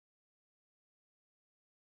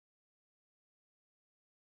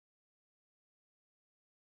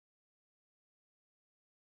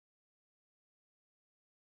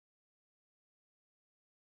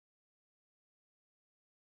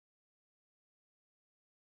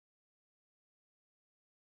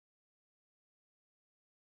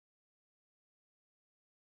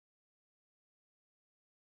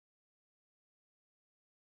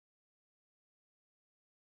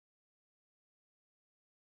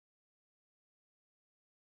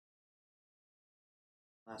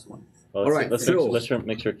Last one. Well, All right, let's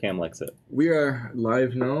make sure Cam likes it. We are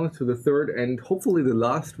live now to the third and hopefully the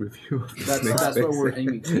last review. That's what we're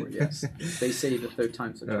aiming for. Yes, they say the third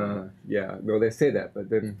time's a charm. Yeah, no, they say that, but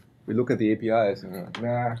then we look at the APIs and we're like,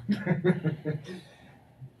 nah.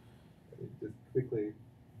 Just quickly.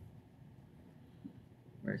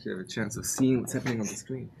 I actually have a chance of seeing what's happening on the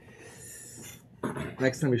screen.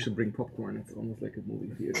 Next time we should bring popcorn. It's almost like a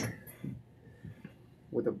movie theater.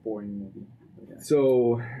 With a boring movie. Yeah.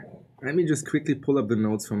 So, let me just quickly pull up the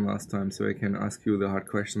notes from last time so I can ask you the hard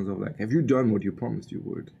questions of like, have you done what you promised you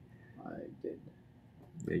would? I did.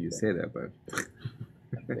 Yeah, you say that, but...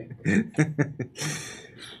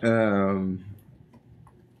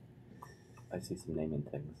 I see some naming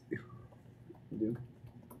things. You do?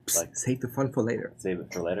 Like, save the fun for later. Save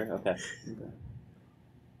it for later? Okay.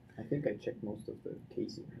 I think I checked most of the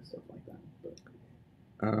casing and stuff like that. But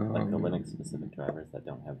like the Linux specific drivers that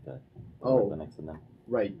don't have the Linux in them.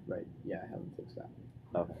 Right. Yeah, I haven't fixed that.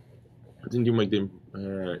 Okay. Didn't you make them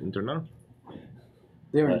internal?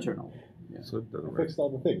 They're internal. Yeah. So it doesn't Fixed all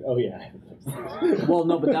the things. Oh yeah. Well,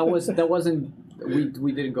 no, but that wasn't.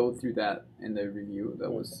 We didn't go through that in the review.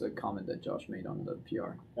 That was a comment that Josh made on the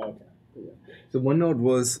PR. Okay. Yeah. So one note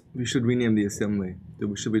was we should rename the assembly.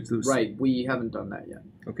 Right, we haven't done that yet.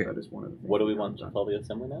 Okay. That is one of the things. What do we want to call the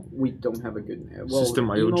assembly now? We don't have a good name. Well,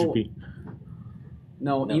 System.io GP.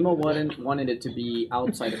 No, Emo wanted it to be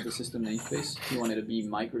outside of the system namespace. He wanted it to be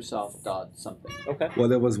Microsoft dot something. Okay. Well,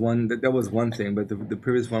 that was one thing, but the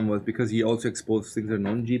previous one was because he also exposed things that are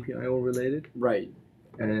non-GPIO related. Right.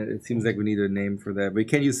 And it seems like we need a name for that. We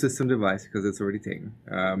can't use system device because it's already taken.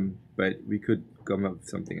 But we could come up with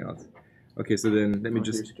something else. Okay, so then let me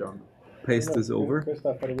just paste this over.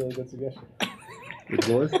 Christoph had a really good suggestion. Which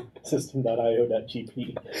was?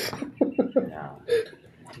 System.io.gp. Yeah.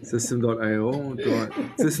 System.io,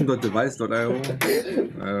 system.device.io.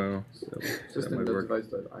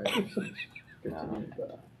 System.device.io.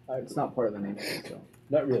 It's not part of the namespace, so.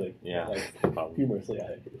 Not really. Yeah. Like, humorously,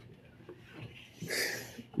 I agree.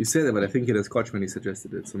 You said that, but I think it was Scotch when he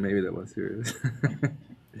suggested it, so maybe that was serious.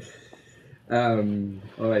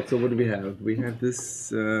 All right, so what do we have? We have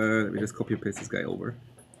this. Let me just copy and paste this guy over.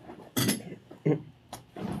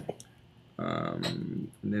 And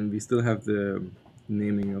then we still have the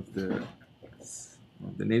naming of the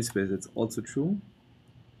namespace. It's also true.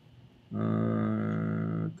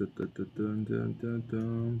 Are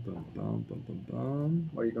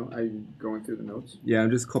you going through the notes? Yeah,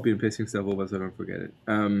 I'm just copy and pasting stuff over so I don't forget it.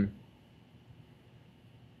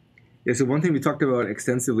 Yeah, so one thing we talked about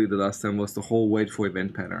extensively the last time was the whole wait for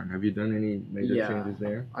event pattern. Have you done any major changes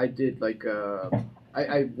there? I did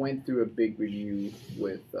I went through a big review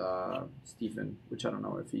with Stephen, which I don't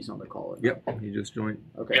know if he's on the call. Yep, he just joined.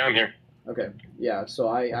 Okay. Yeah, I'm here. Okay, yeah, so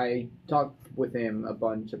I talked with him a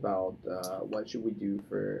bunch about what should we do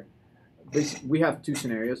for this. We have two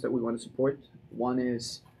scenarios that we want to support. One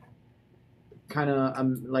is kind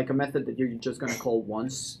of like a method that you're just going to call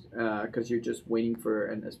once because you're just waiting for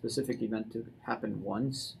a specific event to happen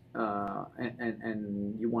once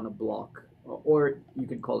and you want to block, or you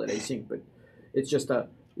can call it async, but it's just a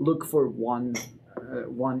look for one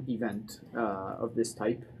event of this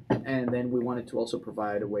type. And then we wanted to also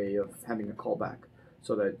provide a way of having a callback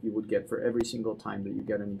so that you would get for every single time that you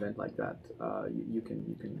get an event like that, you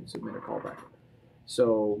can submit a callback.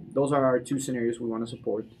 So those are our two scenarios we want to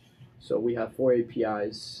support. So we have 4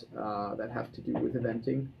 APIs that have to do with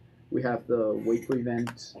eventing. We have the wait for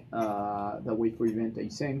event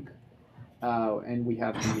async, and we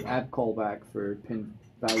have the add callback for pin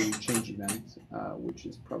value change event, which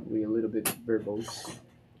is probably a little bit verbose.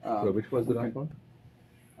 So which was the last one?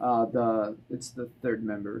 It's the third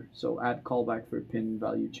member. So add callback for pin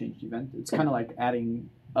value changed event. It's kind of like adding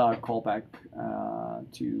a callback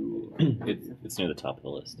to. It's near the top of the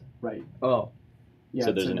list. Right. Oh. Yeah.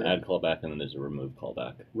 So there's an add callback and then there's a remove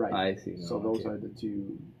callback. Right. I see. So those are the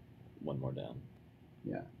two. One more down.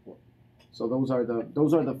 Yeah. So those are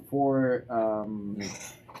the 4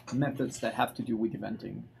 methods that have to do with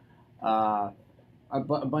eventing. A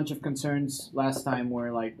bunch of concerns last time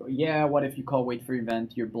were like, yeah, what if you call wait for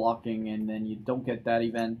event, you're blocking, and then you don't get that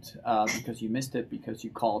event because you missed it because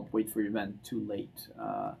you called wait for event too late.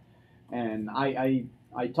 And I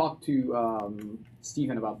talked to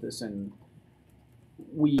Stephen about this, and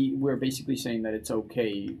we're basically saying that it's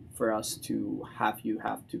okay for us to have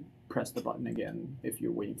to press the button again if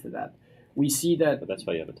you're waiting for that. We see that. But that's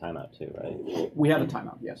why you have a timeout too, right? We have a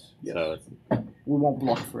timeout, yes. So we won't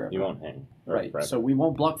block forever. You won't hang. Right. Forever. So we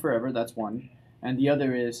won't block forever. That's one, and the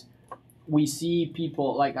other is we see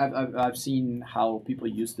people like I've seen how people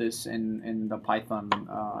use this in the Python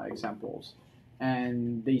examples,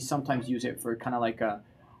 and they sometimes use it for kind of like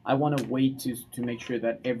I want to wait to make sure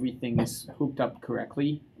that everything is hooked up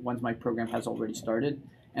correctly once my program has already started,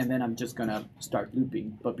 and then I'm just gonna start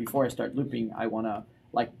looping. But before I start looping, I want to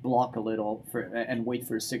like block a little and wait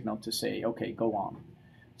for a signal to say, okay, go on.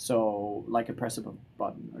 So like a press of a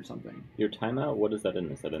button or something. Your timeout, what is that in?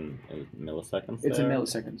 Is that in milliseconds? It's in there?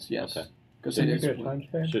 milliseconds, yes. Okay. Because Should it you is. get a time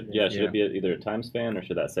span? Should Yeah. it be either a time span or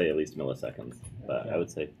should that say at least milliseconds? But I would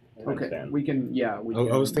say time Okay, span. we can. Yeah, we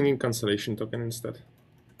can. I was thinking cancellation token instead.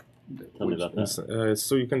 Tell me about that.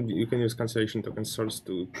 So you can use cancellation token source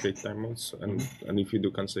to create timeouts, and if you do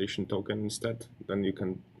cancellation token instead, then you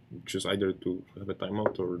can choose either to have a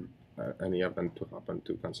timeout or any event to happen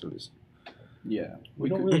to cancel this. Yeah, We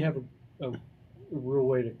don't really have a real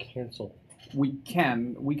way to cancel. we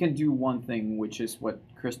can do one thing, which is what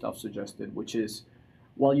Christoph suggested, which is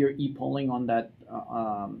while you're e-polling on that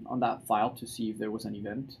file to see if there was an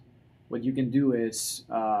event, what you can do is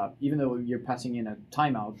even though you're passing in a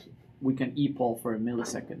timeout, we can e-poll for a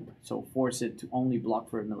millisecond, so force it to only block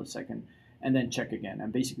for a millisecond, and then check again,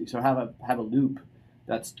 and basically so have a loop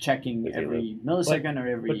that's checking With every millisecond or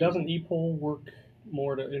every. But doesn't ePoll work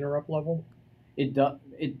more at interrupt level? It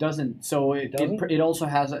doesn't. So it doesn't? it also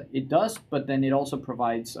has it does, but then it also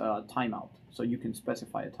provides a timeout. So you can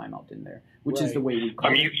specify a timeout in there, which is the way we call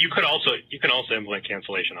I mean, it. you can also implement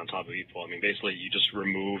cancellation on top of ePoll. I mean, basically, you just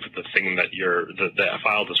remove the thing that the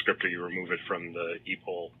file descriptor. You remove it from the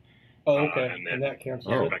ePoll. Oh, okay. And then And that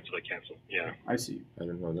cancels. you effectively cancel. Yeah. I see. I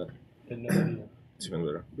didn't know that. Didn't know that either. It's even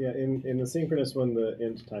better. Yeah, in the synchronous one, the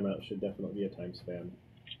int timeout should definitely be a time span.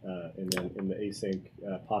 And then in the async,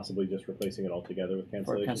 possibly just replacing it altogether with For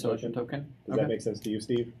cancellation, cancellation token. Does that make sense to you,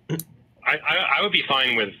 Steve? I would be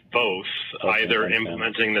fine with both, Okay, either thanks,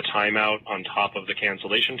 implementing the timeout on top of the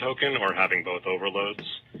cancellation token or having both overloads.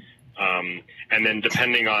 And then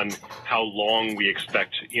depending on how long we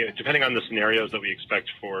expect, depending on the scenarios that we expect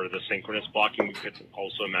for the synchronous blocking, we could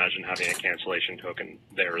also imagine having a cancellation token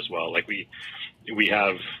there as well. Like we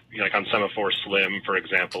have, like on Semaphore Slim, for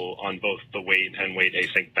example, on both the wait and wait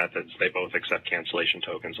async methods, they both accept cancellation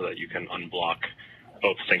tokens so that you can unblock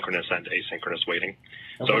both synchronous and asynchronous waiting.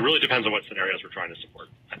 So it really depends on what scenarios we're trying to support.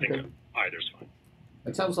 I think either's fine.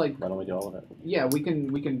 It sounds like Why don't we do all of it yeah, we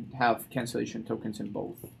can have cancellation tokens in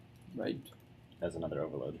both, right? as another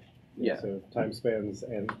overload? Yeah. So time span,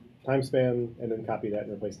 and then copy that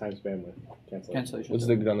and replace time span with cancellation. Cancellation. What's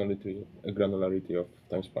the granularity of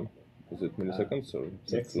time span? Is it milliseconds or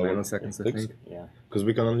six nanoseconds, I think. Yeah. Because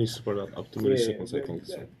we can only support up to milliseconds, I think.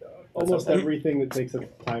 So. Almost everything that takes a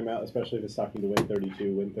timeout, especially if it's talking to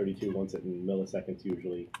Win32 wants it in milliseconds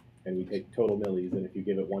usually, and we take total millis, and if you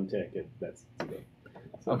give it one tick, that's zero.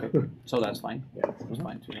 So, Okay, so that's fine. Yeah. It's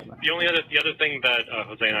fine to have that. The other thing that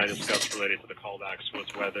Jose and I discussed related to the callbacks was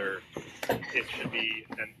whether it should be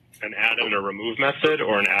an add and a remove method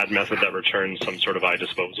or an add method that returns some sort of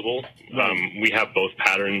iDisposable. We have both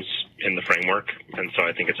patterns in the framework, and so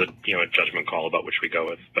I think it's a judgment call about which we go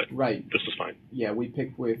with. But Right. this is fine. Yeah, we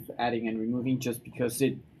picked with adding and removing just because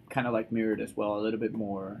it kind of like mirrored as well a little bit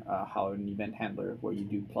more how an event handler where you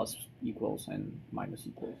do plus equals and minus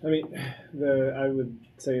equals. I mean, I would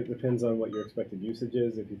say it depends on what your expected usage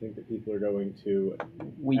is. If you think that people are going to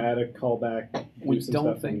We add a callback, we do some don't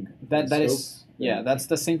stuff think in that scope, is yeah then- that's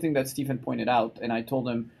the same thing that Stephen pointed out, and I told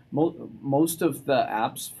him most of the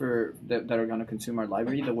apps for that are going to consume our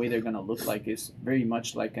library, the way they're going to look like is very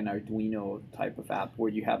much like an Arduino type of app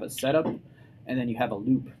where you have a setup and then you have a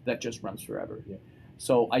loop that just runs forever. Yeah.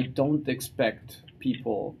 So I don't expect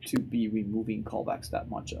people to be removing callbacks that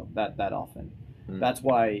much of that often. That's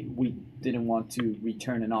why we didn't want to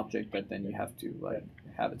return an object that then you have to like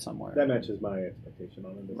have it somewhere. That matches my expectation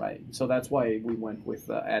on it. Right. So that's why we went with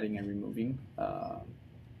adding and removing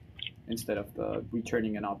instead of the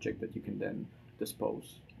returning an object that you can then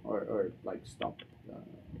dispose or like stop.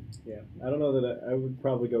 Yeah, I don't know that I would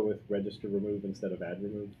probably go with register remove instead of add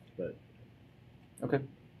remove, but Okay.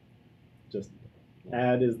 just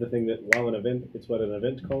add is the thing that while it's what an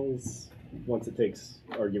event calls. Once it takes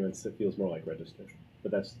arguments, it feels more like register,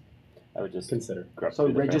 but that's I would just consider. grab So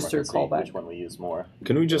through the framework register and see callback. which one we use more.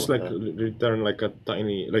 Can we just Go like with return like a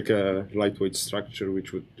a lightweight structure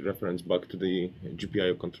which would reference back to the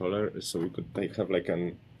GPIO controller, so we could have like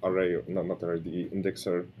an array, not array, the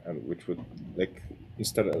indexer, and which would like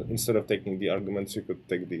instead of taking the arguments, you could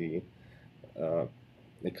take the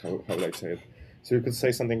like how would I say it? So you could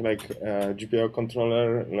say something like GPIO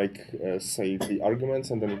controller, like say the arguments,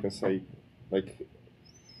 and then you can say like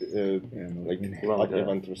Well, like yeah. add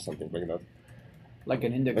event or something like that. like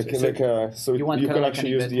an index. So you want you kinda can like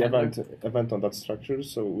actually an use the event event on that structure,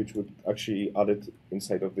 so which would actually add it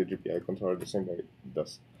inside of the GPIO controller the same way it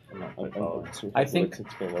does. I'm not quite following.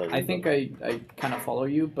 I think I kind of follow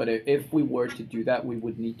you, but if we were to do that, we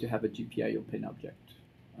would need to have a GPIO pin object.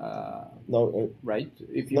 Right?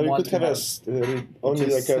 If you want could have only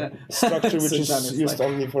just, like a structure which is sometimes used like-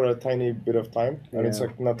 only for a tiny bit of time, and it's Yeah.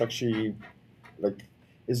 like not actually like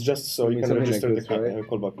it's just so you can something register like the this, right?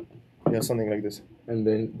 callback. Yeah, something like this. And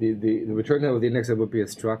then the return type of the indexer would be a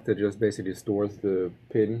struct that just basically stores the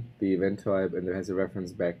pin, the event type, and it has a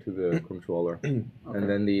reference back to the controller. Okay. And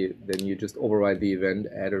then you just override the event,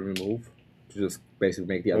 add or remove, to just basically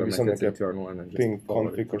make the other Maybe something methods like internal and then just Ping follow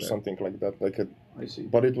it config to or that. something like that. I see.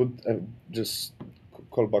 But it would just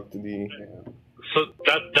call back to the. So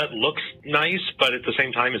that looks nice, but at the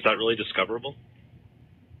same time, is that really discoverable?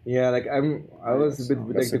 Yeah, like I was a bit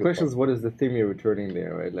That's like a the good question point. is what is the theme you're returning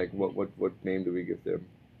there, right? Like what name do we give them?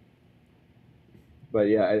 But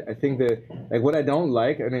yeah, I think what I don't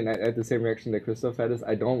like, I mean, I had the same reaction that Christoph had is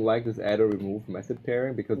I don't like this add or remove method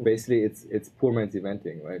pairing because basically it's poor man's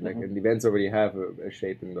eventing, right? Like and events already have a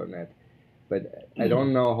shape in .NET, but I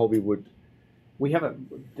don't know how we would. We have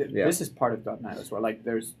Yeah. This is part of .NET as well. Like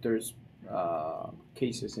there's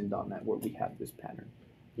cases in .NET where we have this pattern.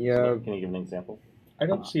 Yeah, Can you give an example? I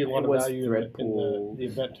don't see a lot It of was value thread in pool. the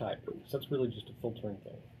event type. So that's really just a filtering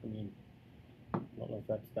thing. I mean, I don't know if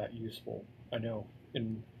that's that useful. I know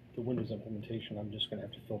in the Windows implementation, I'm just going to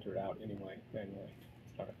have to filter it out anyway, manually.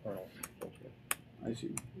 It's not a kernel filter. I see.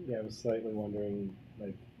 Yeah, I was slightly wondering,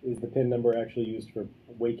 like, is the PIN number actually used for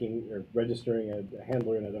waking or registering a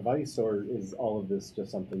handler in a device, or is all of this just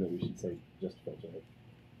something that we should say just filter it?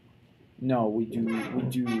 No, we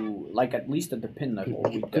do like at least at the pin level.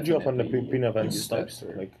 We Could you open the definitely pin event use that types?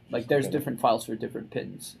 for- Like there's different files for different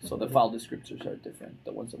pins, so the file descriptors are different.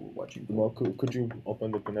 The ones that we're watching. Well, could you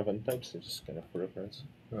open the pin event types? It's just kind of for reference.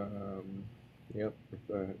 yep.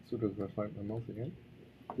 Sudo is gonna find my mouse again.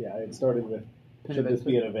 Yeah, I had started with, Pin should this event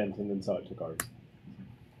be an event, and then saw it took ours.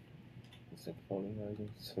 It's like falling.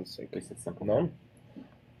 Sounds like At least it's simple. none.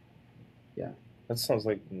 Yeah. That sounds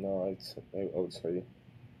like no. I would say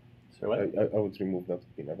So what? I would remove that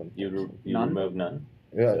pin event. You types. None? remove none?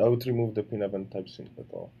 Yeah, I would remove the pin event types at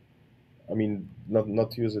all. I mean,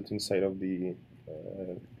 not use it inside of the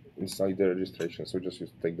inside the registration. So just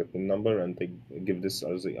take the pin number and give this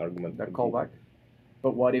as the argument. That of the- callback.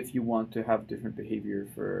 But what if you want to have different behavior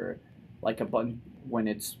for like a button when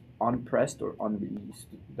it's unpressed or unreleased?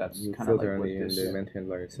 That's You kind of filter like in what the this. event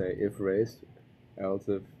handler. Say if raised, else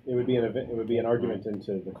if It would be an event. It would be an argument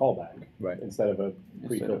into the callback right. instead of a Instead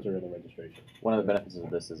pre-filter in the registration. One of the benefits of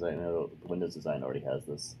this is I know Windows Design already has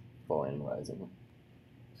this falling and rising.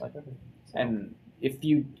 Like, so- And if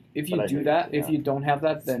you But I do think- that, if yeah. you don't have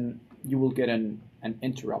that, then you will get an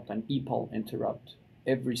interrupt, an EPOL interrupt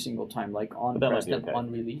every single time, like on that might pressed be and okay.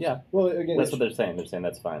 unreleased. Yeah. Well, again, That's what they're saying. They're saying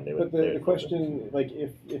that's fine. They would. but the question, like,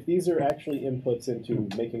 if these are actually inputs into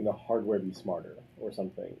making the hardware be smarter or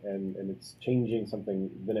something, and it's changing something,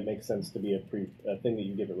 then it makes sense to be a thing that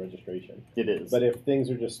you give it registration. It is. But if things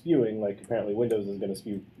are just spewing, like apparently Windows is going to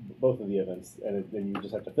spew both of the events, and then you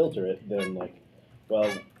just have to filter it, then like,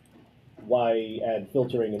 well, why add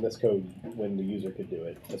filtering in this code when the user could do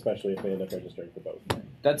it, especially if they end up registering for both?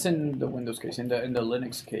 That's in the Windows case. In the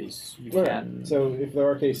Linux case, you Right. can So if there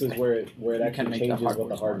are cases where it You can actually make the changes what hardware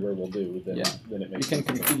the hardware will do, then Yeah. then it you makes can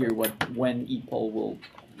sense. configure when EPOL will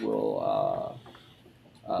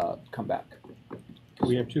come back.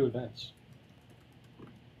 We have two events.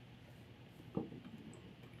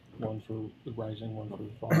 One for the rising, one for the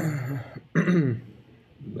falling.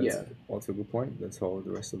 That's Yeah. also a good point. That's how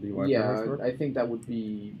the rest of the UI Yeah, frameworks work. I think that would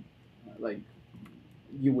be like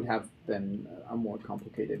you would have then a more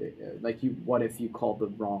complicated like you. What if you call the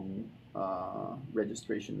wrong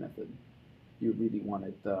registration method? You really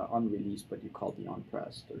wanted the unreleased, but you called the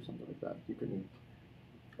unpressed or something like that. You could.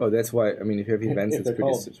 Oh, that's why. I mean, if you have events, If it's they're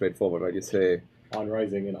pretty called- straightforward, right? You say On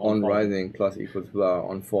rising and on falling. rising plus equals blah,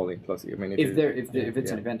 on falling plus. I mean, If you- there, if it's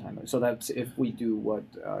yeah. an event timer, so that's if we do what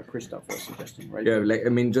Christoph was suggesting, right? Yeah, like I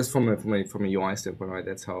mean, just from a UI standpoint, right?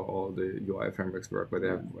 That's how all the UI frameworks work, where they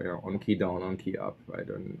have on key down, on key up, right,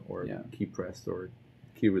 or Yeah. key pressed or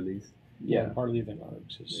key released. Yeah. Part of the event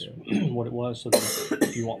args is what it was. So that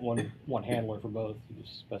if you want one handler for both, you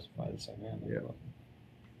just specify the same handler. Yeah. for both.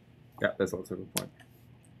 Yeah, that's also a good point.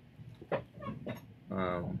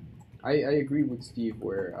 I agree with Steve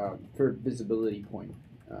where for visibility point,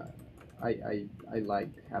 I like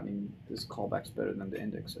having this callbacks better than the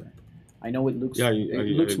indexer. I know it looks Yeah, I it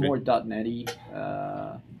looks agree. more .NET-y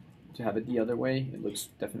to have it the other way. It looks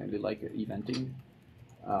definitely like eventing.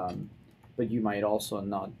 but you might also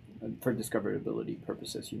not, for discoverability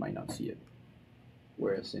purposes, you might not see it.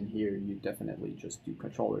 Whereas in here, you definitely just do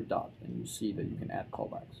controller dot, and you see that you can add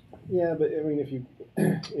callbacks. Yeah, but I mean, if you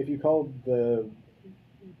if you call the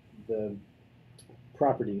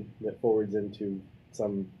property that forwards into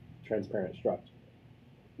some transparent struct,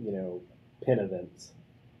 you know, pin events,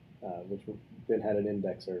 which then had an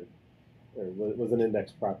indexer, or was an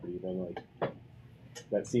index property, then like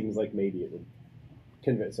that seems like maybe it would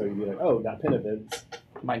convert. So you'd be like, oh, not pin events,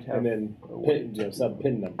 Might have. and then pin, you know, sub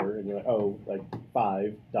pin number, and you're like, oh, like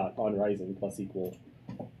 5 dot on rising plus equal.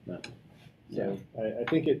 So I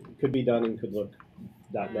think it could be done and could look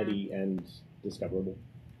 .netty and discoverable.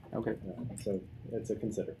 Okay. So it's a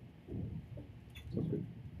consider. Sounds good.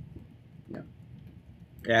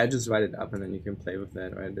 Yeah, I just write it up and then you can play with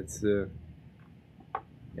that, right? It's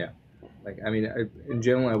yeah, like I mean, in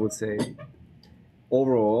general, I would say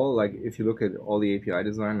overall, like if you look at all the API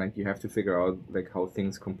design, like you have to figure out like how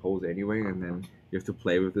things compose anyway, and then you have to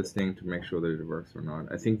play with this thing to make sure that it works or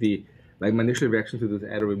not. I think my initial reaction to this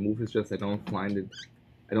add or remove is just I don't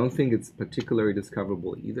think it's particularly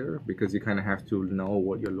discoverable either, because you kind of have to know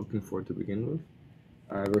what you're looking for to begin with.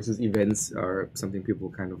 Versus events are something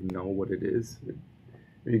people kind of know what it is.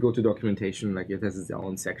 If you go to documentation, like it has its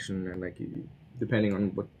own section, and like depending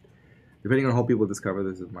on how people discover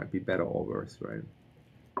this, it might be better or worse, right?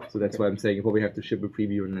 So that's why I'm saying you probably have to ship a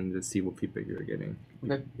preview and then just see what feedback you're getting.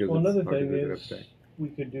 Okay. Well, another thing is we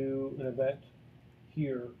could do an event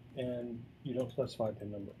here and you don't specify a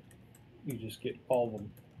pin number. You just get all of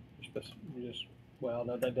them. You just well,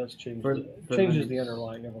 that does change. Changes the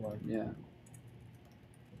underlying. Never mind. Yeah.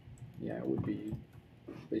 Yeah, it would be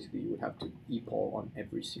basically you would have to epoll on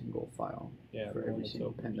every single file for every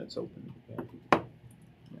single pin that's open. Yeah.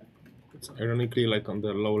 It's ironically like on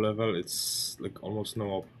the low level, it's like almost no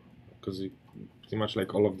op, because pretty much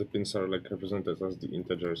like all of the pins are like represented as the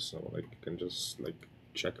integers, so like you can just like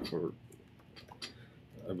check for.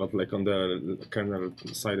 But like on the kernel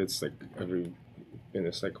side, it's like every pin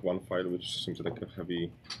is like one file, which seems like a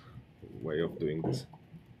heavy way of doing this.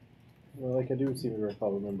 Well, like I do seem to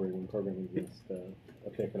recall remembering when programming against a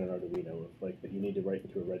PIC and an Arduino, like that you need to write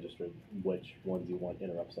into a register which ones you want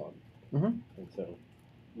interrupts on. Mm-hmm. And so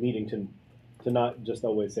needing to not just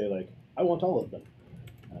always say like, I want all of them,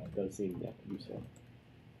 does seem useful.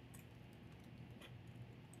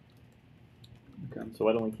 Okay. So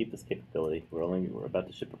why don't we keep this capability? We're about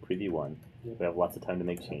to ship a preview 1. Yeah. We have lots of time to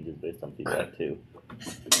make changes based on feedback 2.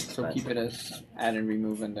 So keep it as add and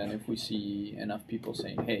remove, and then if we see enough people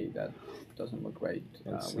saying, "Hey, that doesn't look right,"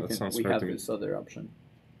 we have this other option.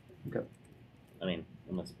 Okay. I mean,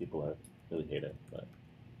 unless people really hate it, but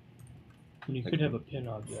And you could have a pin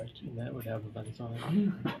object, and that would have events on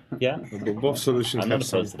it. yeah, Both solutions I'm not have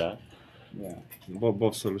some. opposed to that. Yeah.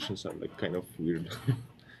 Both solutions are like kind of weird.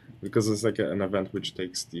 Because it's like an event which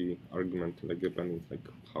takes the argument, like depending like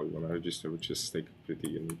how you want to register, which is like pretty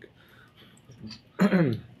unique.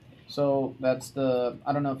 So that's the.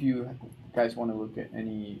 I don't know if you guys want to look at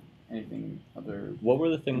anything other. What were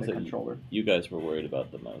the things the that controller? you guys were worried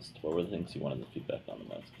about the most? What were the things you wanted the feedback on the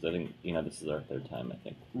most? Because I think this is our third time, I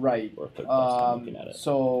think, Right. or third time looking at it.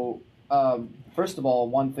 So first of all,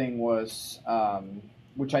 one thing was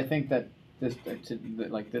which I think that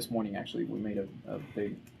this morning actually we made a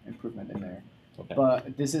big improvement in there. Okay.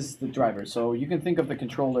 But this is the driver. So you can think of the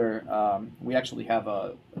controller. We actually have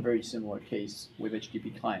a very similar case with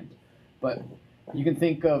HTTP client. But you can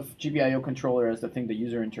think of GPIO controller as the thing the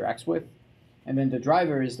user interacts with. And then the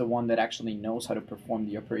driver is the one that actually knows how to perform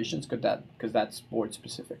the operations because that's board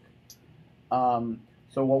specific.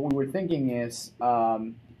 So what we were thinking is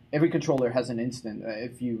every controller has an instant.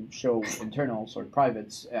 If you show internals or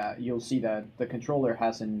privates, you'll see that the controller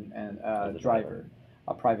has a driver,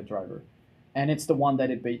 a private driver. And it's the one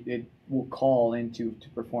that it will call into to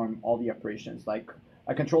perform all the operations. Like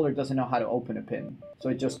a controller doesn't know how to open a pin, so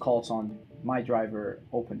it just calls on my driver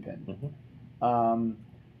open pin. Mm-hmm.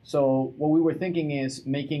 So what we were thinking is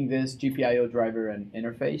making this GPIO driver an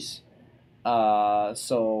interface,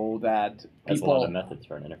 so that That's people. a lot of methods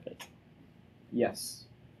for an interface. Yes,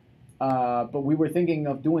 but we were thinking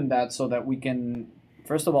of doing that so that we can.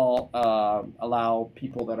 First of all, allow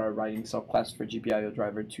people that are writing subclass for GPIO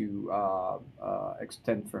driver to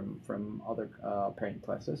extend from other parent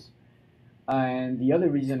classes, and the other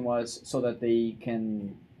reason was so that they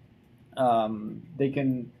can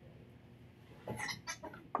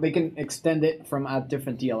extend it from a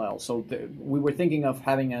different DLL. So we were thinking of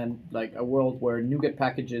having a world where NuGet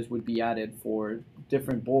packages would be added for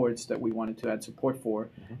different boards that we wanted to add support for,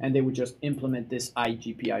 and they would just implement this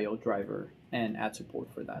iGPIO driver and add support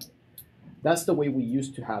for that. That's the way we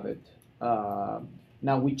used to have it.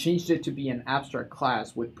 Now we changed it to be an abstract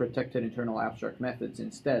class with protected internal abstract methods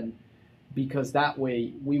instead, because that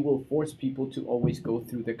way we will force people to always go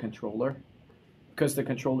through the controller, because the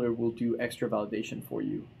controller will do extra validation for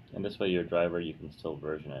you. And this way, your driver, you can still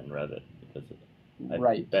version it in Revit, because I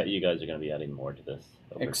Right. bet you guys are going to be adding more to this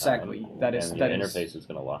over Exactly. time. That is and that your is interface is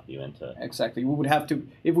going to lock you into. exactly. We would have to,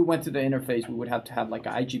 if we went to the interface, we would have to have like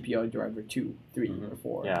an iGPIO driver 2, 3, or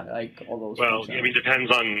 4. Yeah. Like all those. Well, functionalities. I mean,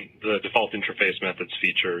 depends on the default interface methods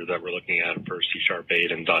feature that we're looking at for C#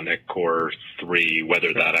 8 and .NET Core 3,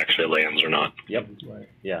 whether that actually lands or not. Yep. Right.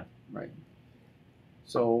 Yeah. Right.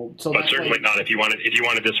 So But that's certainly why- not if you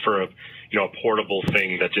wanted this for a a portable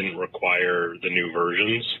thing that didn't require the new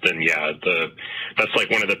versions. Then yeah, that's like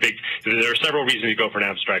one of the big. There are several reasons you go for an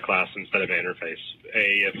abstract class instead of an interface. A,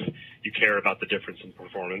 if you care about the difference in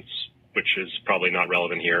performance, which is probably not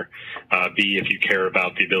relevant here. B, if you care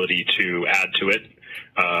about the ability to add to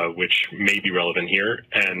it, which may be relevant here.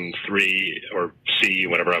 And 3, or C,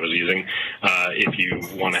 whatever I was using, if you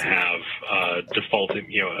want to have default,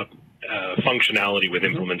 functionality with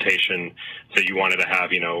implementation. So you wanted to have,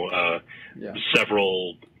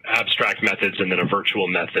 several abstract methods and then a virtual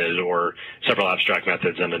method, or several abstract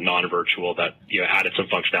methods and a non-virtual that added some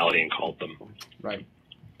functionality and called them. Right.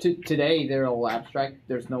 Today they're all abstract.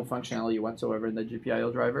 There's no functionality whatsoever in the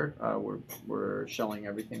GPIO driver. We're shelling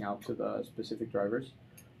everything out to the specific drivers,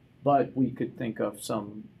 but we could think of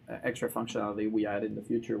some extra functionality we add in the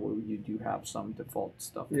future where you do have some default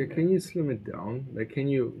stuff. Yeah, can you slim it down? Like, can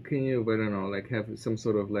you I don't know, like have some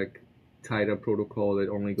sort of like tighter protocol that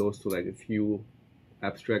only goes to like a few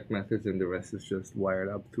abstract methods and the rest is just wired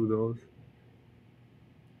up to those?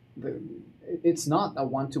 It's not a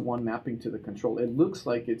one-to-one mapping to the control. It looks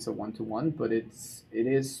like it's a one-to-one, but it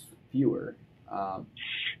is fewer,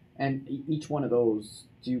 and each one of those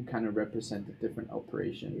do kind of represent a different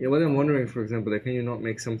operation. Yeah, what I'm wondering, for example, like, can you not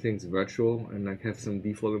make some things virtual and like have some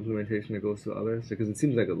default implementation that goes to others? Because it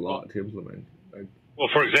seems like a lot to implement. Like, Well,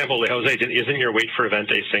 for example, Jose, isn't your wait for event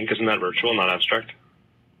async? Isn't that virtual, not abstract?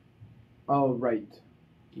 Oh, right.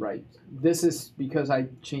 This is because I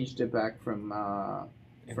changed it back from an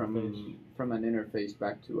interface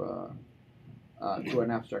back to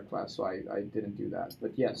an abstract class, so I didn't do that.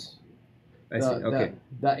 But yes, I see. Okay.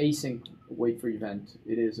 The async wait for event,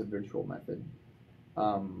 it is a virtual method.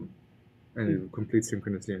 And it complete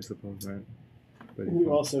synchronously and suppose, right?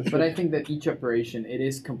 You also should. But I think that each operation, it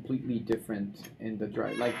is completely different in the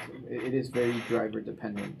drive. Like, it is very driver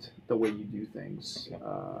dependent, the way you do things.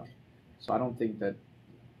 So I don't think that,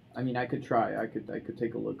 I mean, I could try, I could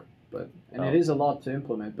take a look, but, and it is a lot to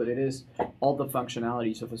implement, but it is all the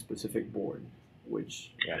functionalities of a specific board,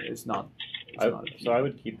 which is not. So I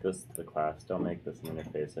would keep this the class. Don't make this an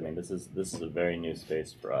interface. I mean, this is a very new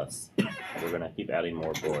space for us. We're gonna keep adding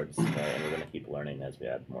more boards, and we're gonna keep learning as we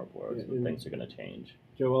add more boards. And things are gonna change.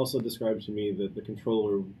 Joe also described to me that the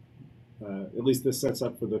controller, at least this sets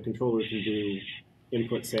up for the controller to do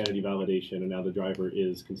input sanity validation, and now the driver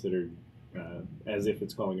is considered as if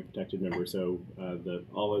it's calling a protected member. So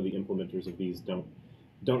all of the implementers of these don't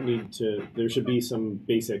need to. There should be some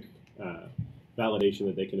basic validation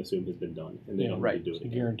that they can assume has been done, and they don't need to do it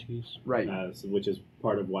again. Guarantees. Right. Which is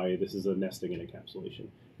part of why this is a nesting and encapsulation.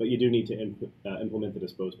 But you do need to implement the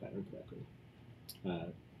dispose pattern correctly.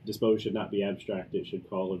 Dispose should not be abstract. It should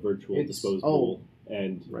call a virtual dispose goal,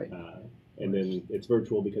 and then it's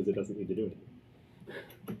virtual because it doesn't need to do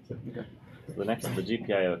anything. So. Okay. So the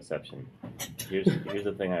GPIO exception. Here's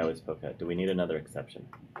the thing I always poke at. Do we need another exception?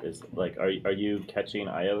 Is like, are you catching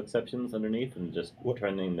IO exceptions underneath and just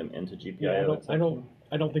turning them into GPIO exceptions?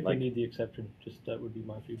 I don't think Like- we need the exception. Just that would be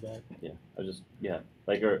my feedback.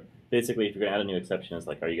 Like, or basically, if you're gonna add a new exception, it's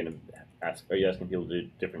like, are you asking people to do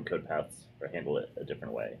different code paths or handle it a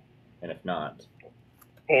different way? And if not,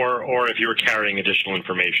 Or if you were carrying additional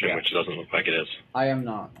information, which doesn't look like it is. I am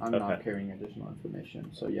not. I'm not Okay. carrying additional information.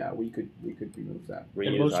 So yeah, we could remove that.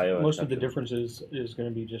 And reuse IO most of the exceptions. difference is going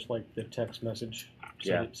to be just like the text message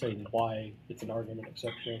saying why it's an argument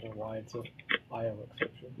exception or why it's a IO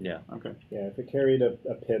exception. Yeah. Okay. Yeah, if it carried a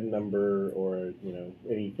PIN number or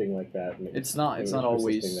anything like that, and It's not was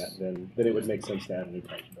always. persisting that, then it would make sense to add a new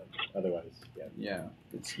type. But otherwise, Yeah,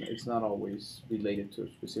 it's not always related to a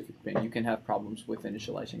specific thing. You can have problems with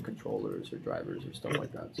initializing controllers or drivers or stuff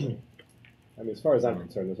like that. So. I mean, as far as I'm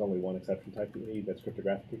concerned, there's only one exception type you need. That's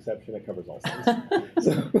cryptographic exception. It covers all things.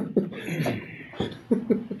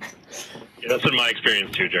 Yeah, that's been my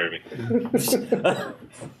experience too, Jeremy.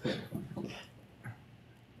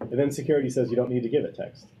 And then security says you don't need to give it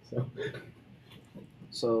text.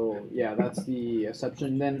 So yeah, that's the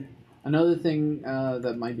exception. Then another thing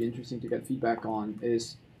that might be interesting to get feedback on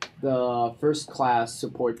is the first class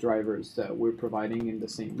support drivers that we're providing in the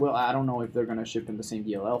same. Well, I don't know if they're gonna ship in the same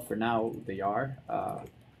DLL. For now, they are.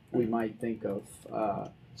 We might think of.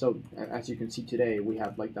 So as you can see today, we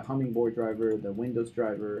have like the Hummingbird driver, the Windows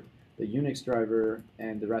driver, the Unix driver,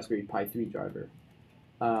 and the Raspberry Pi 3 driver.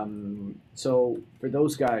 So for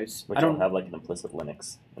those guys, Which I don't will have like an implicit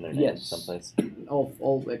Linux in their name Yes. someplace.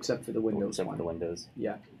 all except for the Windows Except one. for the Windows.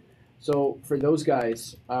 So for those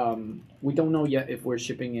guys, we don't know yet if we're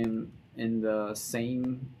shipping in the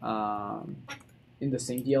same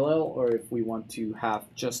DLL or if we want to have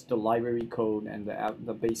just the library code and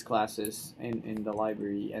the base classes in the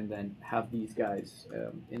library and then have these guys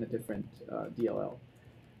in a different DLL.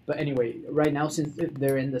 But anyway, right now since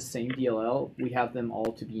they're in the same DLL, we have them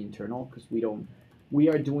all to be internal because we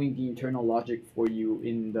are doing the internal logic for you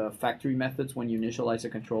in the factory methods when you initialize a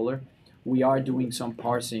controller. We are doing some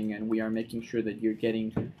parsing and we are making sure that you're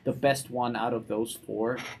getting the best one out of those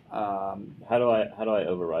four. How do I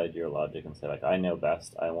override your logic and say like I know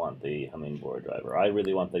best? I want the Hummingbird driver. I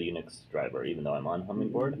really want the Unix driver, even though I'm on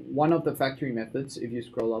Hummingbird. One of the factory methods, if you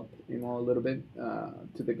scroll up a little bit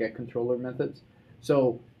to the get controller methods,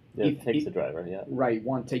 so It takes a driver, yeah. right,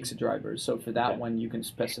 one takes a driver. So for that Okay. one, you can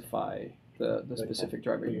specify the specific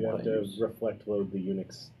driver you You want have to to use. reflect load the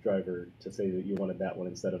Unix driver to say that you wanted that one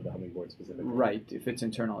instead of the Hummingbird specific. Right, if it's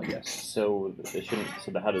internal, yes. So it shouldn't.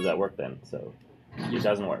 So how does that work then? So it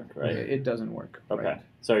doesn't work, right? It doesn't work. Okay. Right.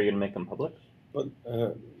 So are you gonna make them public? But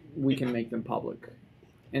We can make them public.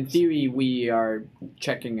 In theory, we are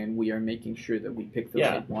checking and we are making sure that we pick the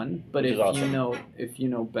Yeah, right one. But which if is awesome. if you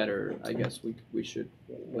know better, I guess we should.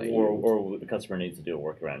 Let you. Or the customer needs to do a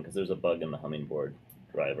workaround because there's a bug in the Hummingbird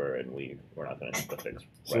driver and we're not gonna have to fix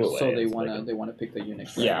right away. So they and wanna can- they wanna pick the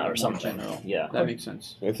Unix. Yeah, driver or more something. General. Yeah. That makes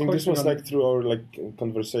sense. I think this Question was on- like through our like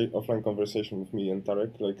offline conversation with me and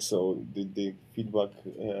Tarek. Like so, the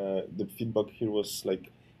feedback here was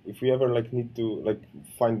like, if we ever like need to like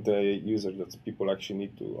find the user that people actually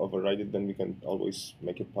need to override it, then we can always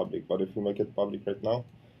make it public. But if we make it public right now,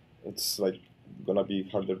 it's like gonna be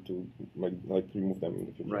harder to like remove them in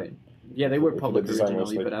the future. Right. Yeah, they were If the public design was,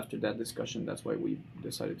 originally, like- but after that discussion, that's why we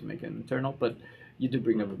decided to make it internal. But you did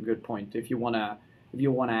bring up a good point. If you wanna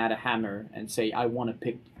add a hammer and say I wanna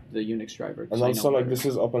pick the Unix driver, 'cause And I also know like better. this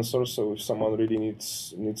is open source, so if someone really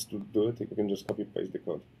needs to do it, you can just copy paste the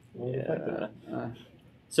code. Yeah. Uh,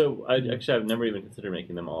 So I've never even considered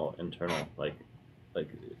making them all internal. Like,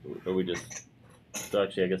 or we just. So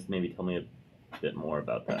actually, I guess maybe tell me a bit more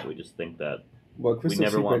about that. We just think that. Well, Crystal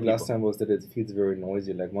never want secret last people- time was that it feels very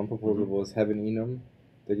noisy. Like one proposal was have an enum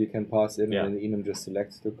that you can pass in, Yeah. and the enum just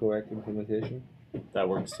selects the correct implementation. That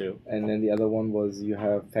works too. And then the other one was you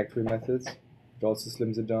have factory methods, which also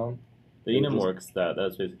slims it down. The Or enum just- works.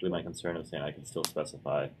 That's basically my concern of saying I can still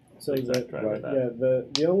specify So the exact the, driver right,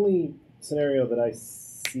 that. the only scenario that I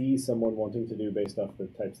see someone wanting to do based off the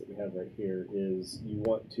types that we have right here is you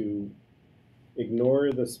want to ignore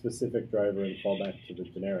the specific driver and fall back to the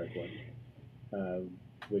generic one,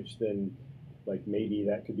 which then like maybe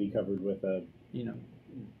that could be covered with a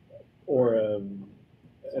or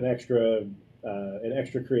an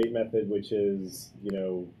extra create method, which is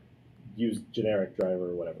use generic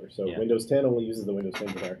driver or whatever. So Yeah. Windows 10 only uses the Windows 10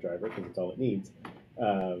 generic driver because it's all it needs.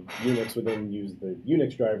 Unix would then use the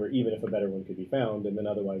Unix driver even if a better one could be found, and then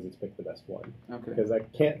otherwise it's pick the best one. okay. Because I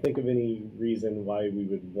can't think of any reason why we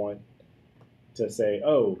would want to say,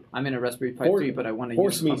 oh, I'm in a Raspberry Pi Force- 3, but I want to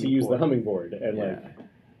force use me to use the Hummingbird. Hummingbird, and Yeah. like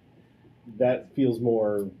that feels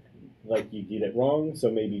more like you did it wrong. So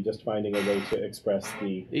maybe just finding a way to express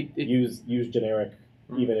the use generic,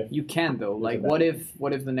 even if You can though. There's Like, a better-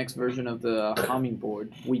 what if the next version of the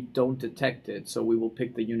Hummingbird we don't detect it, so we will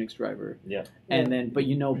pick the Unix driver. Yeah. And then, but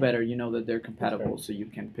you know better. You know that they're compatible, fair. so you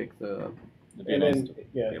can pick the. It'd be And nice then, to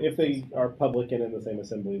yeah, be able if to they specify. are public and in the same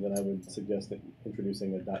assembly, then I would suggest that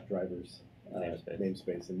introducing a .drivers Namespace.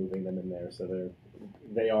 namespace and moving them in there so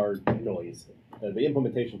they are noise. The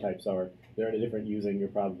implementation types they're in a different using. You're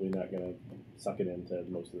probably not going to suck it into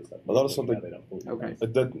most of the stuff. But also Yeah, the- they don't fully Okay. use.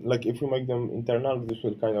 But that like if we make them internal, this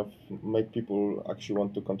will kind of make people actually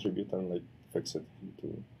want to contribute and like fix it. What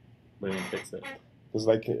do you mean fix it? Because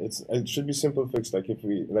like it should be simple fix. Like if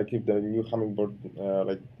the new Hummingbird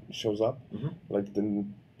like shows up, Mhm. like the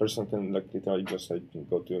person can like literally just like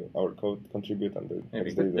go to our code, contribute, and the Maybe.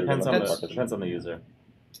 next day they're Depends gonna on package it. depends on the user.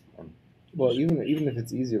 Well, even if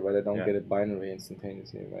it's easier, right? I don't Yeah. get it binary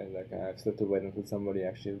instantaneously, right? Like I still have to wait until somebody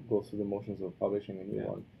actually goes through the motions of publishing a new Yeah.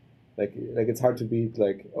 one. Like it's hard to beat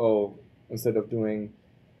like, oh, instead of doing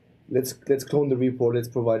let's clone the repo, let's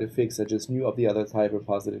provide a fix that just new of the other type and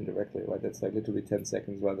pass it in directly, right? That's like literally 10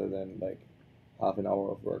 seconds rather than like half an hour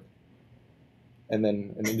of work. and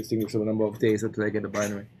then an indistinguishable number of days until I get a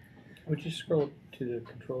binary. Would you scroll up to the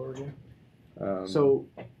controller again? So,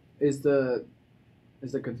 is the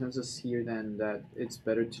consensus here then that it's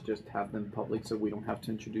better to just have them public so we don't have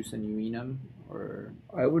to introduce a new enum, or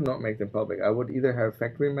I would not make them public. I would either have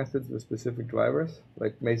factory methods with specific drivers,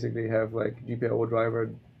 like basically have like GPIO driver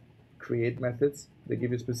create methods that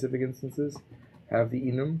give you specific instances, have the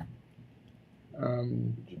enum.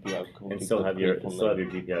 And still have your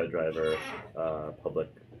GPIO driver public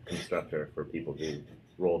constructor for people who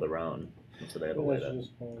roll their own, so they have a way to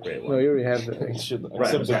create No, one. you already have that.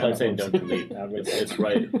 Right, I'm saying don't delete. It's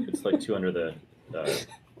right. It's like 2 under the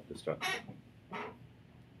structure.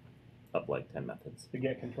 Up like 10 methods. The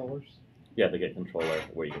get controllers? Yeah, the get controller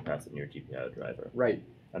where you can pass it in your GPIO driver. right?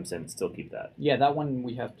 I'm saying still keep that. Yeah, that one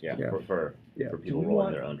we have to. Yeah, Yeah. for Yeah. people Do we rolling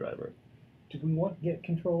want- their own driver. Do we want get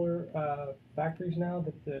controller factories now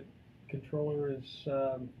that the controller is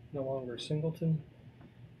no longer a singleton?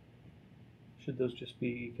 Should those just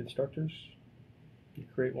be constructors? You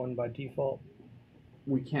create one by default.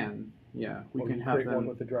 We can, yeah, we or can you have create one them.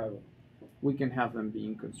 with the driver. We can have them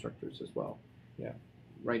being constructors as well. Yeah.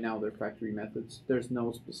 Right now they're factory methods. There's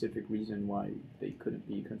no specific reason why they couldn't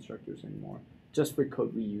be constructors anymore. Just for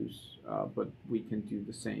code reuse, but we can do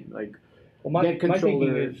the same. Like, Well, my Get my thinking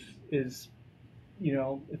controller- is, you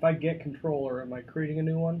know, if I get controller, am I creating a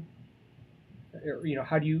new one? Or, you know,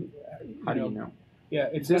 how do you? how do you know? Yeah,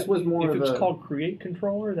 it's This was more if of it's a- called create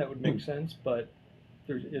controller, that would make sense. But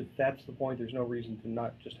if that's the point, there's no reason to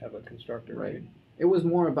not just have a constructor, Right. right? It was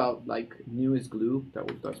more about like new is glue.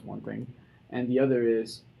 That's one thing, and the other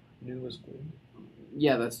is New is glue.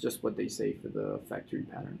 yeah, that's just what they say for the factory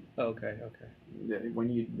pattern. Okay, okay, That when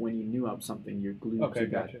you new up something, you're glued Okay, to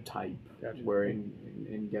gotcha. that type. gotcha. Where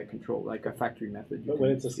in get control, like a factory method. You But when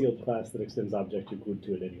can it's a sealed class that extends object, you're glued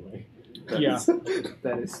to it anyway. Yeah.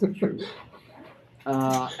 that is true.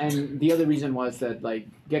 And the other reason was that like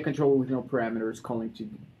get controller with no parameters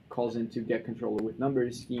calls into get controller with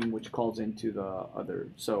numbers scheme, which calls into the other.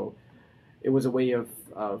 So it was a way of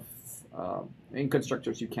in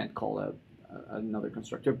constructors you can't call another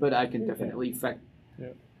constructor, but I can Okay. definitely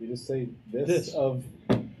You just say this, This. of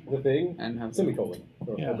the thing, and have semicolon,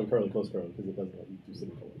 or Yeah. open curly, close curly, because it doesn't let you do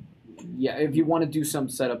semicolon. Yeah, if you want to do some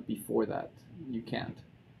setup before that, you can't.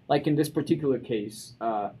 Like in this particular case,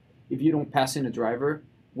 if you don't pass in a driver,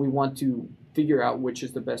 we want to figure out which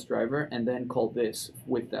is the best driver and then call this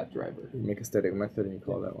with that driver. You make a static method and you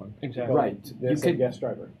call that one. Exactly. Right. There's You can- a guest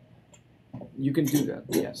driver. You can do that,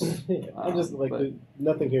 yes. Yeah, I'm just like, but-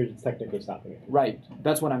 nothing here is technically stopping it. Right.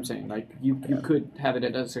 That's what I'm saying. Like you could have it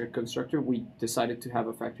as a constructor. We decided to have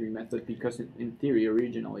a factory method because in theory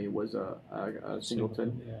originally it was a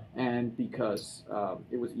singleton, Yeah. and because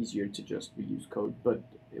it was easier to just reuse code. But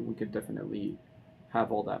we could definitely have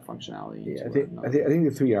all that functionality. Yeah, into another- I think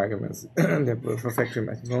the three arguments that were for factory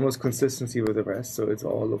methods. One was consistency with the rest, so it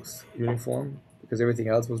all looks uniform because everything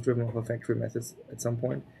else was driven off of factory methods at some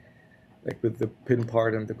point, like with the pin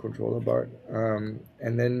part and the controller part.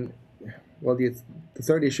 And then, well, the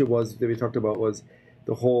third issue was that we talked about was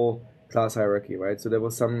the whole class hierarchy, right? So there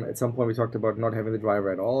was at some point we talked about not having the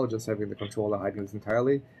driver at all, just having the controller hiding this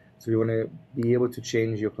entirely. So you want to be able to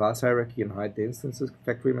change your class hierarchy and hide the instances.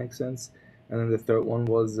 Factory makes sense. And then the third one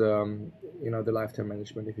was, the lifetime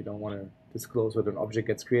management. If you don't want to disclose whether an object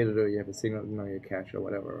gets created or you have a signal, your cache or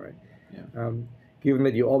whatever, right? Yeah. Given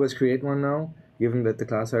that you always create one now, given that the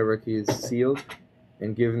class hierarchy is sealed,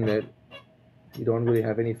 and given that you don't really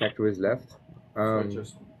have any factories left, so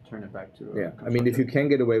just turn it back to. yeah. I mean, if you can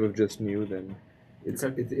get away with just new, then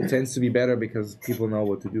Okay. it tends to be better because people know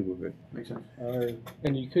what to do with it. Makes sense.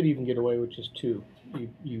 And you could even get away with just two.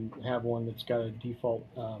 You have one that's got a default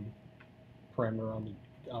parameter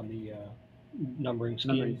on the numbering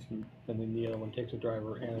scheme, Numbering scheme. and then the other one takes a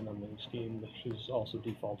driver and a numbering scheme, which is also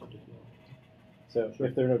defaulted. So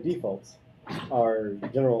if there are no defaults, our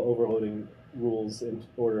general overloading rules in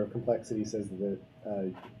order of complexity says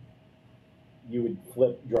that you would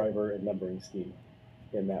flip driver and numbering scheme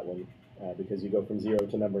in that one because you go from 0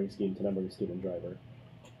 to numbering scheme and driver.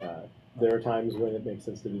 There are times when it makes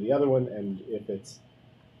sense to do the other one, and if it's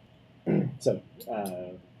so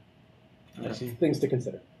things to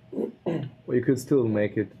consider. Well, you could still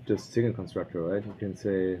make it just single constructor, right? You can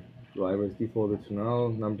say driver is defaulted to null,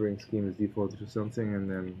 numbering scheme is defaulted to something, and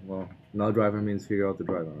then, well, null driver means figure out the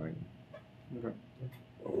driver, right? Okay.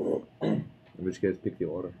 In which case, pick the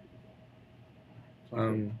order.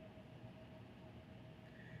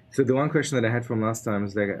 So the one question that I had from last time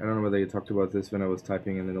is like, I don't know whether you talked about this when I was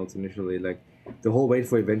typing in the notes initially, like the whole wait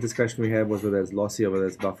for event discussion we had was whether it's lossy or whether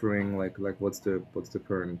it's buffering, like what's the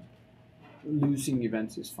current? Losing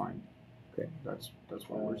events is fine. Okay. That's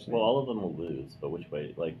what we're saying. Well, all of them will lose, but which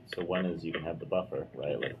way? Like, so one is you can have the buffer,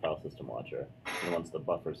 right, like file system watcher, and once the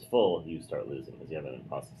buffer's full, you start losing because you haven't been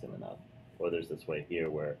processing enough. Or there's this way here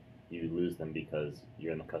where you lose them because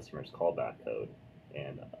you're in the customer's callback code,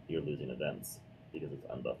 and you're losing events because it's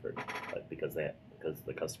unbuffered, like because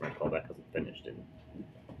the customer's callback hasn't finished and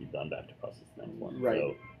you've gone back to process the next one. Right.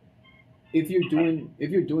 So, If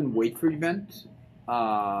you're doing wait for event,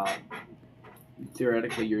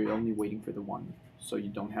 theoretically you're only waiting for the one, so you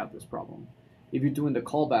don't have this problem. If you're doing the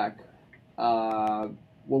callback,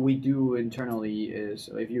 what we do internally is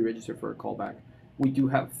if you register for a callback, we do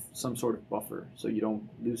have some sort of buffer so you don't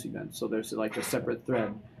lose events. So there's like a separate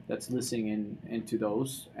thread that's listening into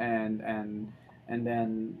those, and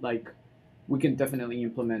then like we can definitely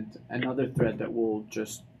implement another thread that will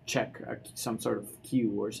just check some sort of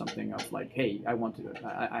queue or something of like, hey,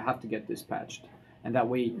 I have to get this patched, and that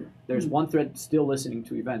way there's one thread still listening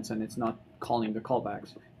to events and it's not calling the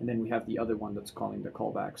callbacks, and then we have the other one that's calling the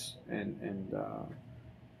callbacks, and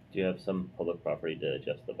do you have some public property to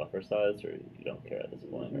adjust the buffer size, or you don't care at this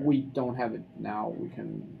point? Or? we don't have it now. We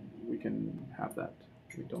can have that.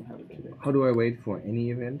 We don't have it today. How do I wait for any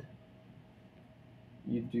event?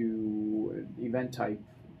 You do event type,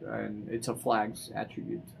 and it's a flags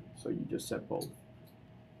attribute, so you just set both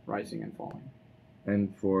rising and falling.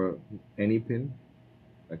 And for any pin,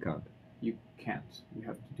 I can't. You can't. You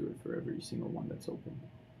have to do it for every single one that's open.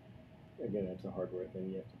 Again, it's a hardware thing.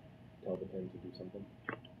 You have to tell the pin to do something.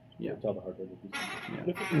 Yeah. Or tell the hardware to do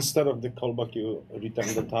something. Yeah. If instead of the callback, you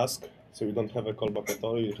return the task, so you don't have a callback at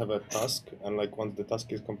all. You have a task, and like once the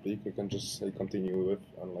task is complete, you can just say continue with,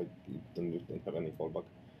 and like then you don't have any callback,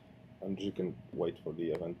 and you can wait for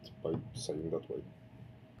the event by saying that way.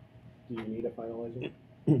 Do you need a finalizer?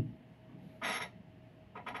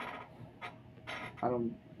 I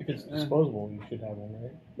don't. If it's disposable, you should have one,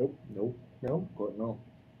 right? Nope. No? No.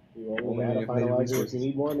 You only Only add a if native finalizer if resources. you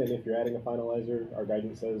need one, and if you're adding a finalizer, our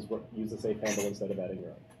guidance says use the safe handle instead of adding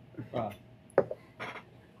your own.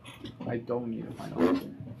 I don't need a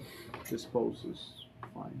finalizer. Dispose is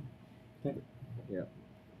fine.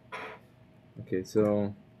 Okay,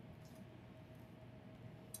 so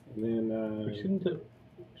And then, But shouldn't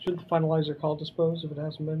the finalizer call dispose if it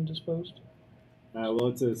hasn't been disposed? well,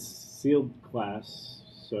 it's a sealed class,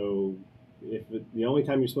 so the only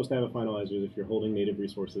time you're supposed to have a finalizer is if you're holding native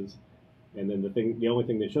resources, and then the only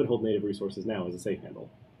thing that should hold native resources now is a safe handle.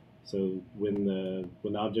 So when the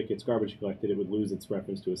object gets garbage collected, it would lose its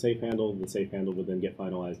reference to a safe handle. The safe handle would then get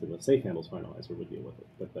finalized, and the safe handle's finalizer would deal with it.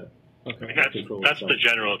 But the I mean, that's the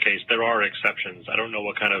general case. There are exceptions. I don't know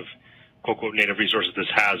what kind of quote-unquote native resources this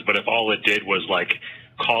has, but if all it did was like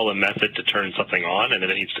call a method to turn something on and then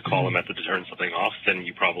it needs to call a method to turn something off, then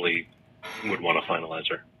you probably would want a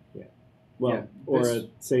finalizer. Well, Yeah, or this- a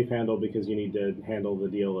safe handle because you need to handle the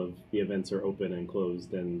deal of the events are open and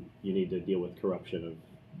closed, and you need to deal with corruption of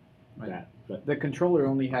Right. that. But The controller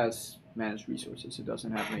only has managed resources. It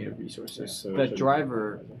doesn't have native yeah, resources. so it The shouldn't be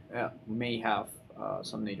driver finalizer. may have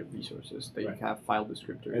some native resources. They Right. have file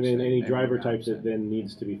descriptors. And then any and driver maps type that and- then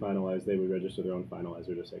needs to be finalized, they would register their own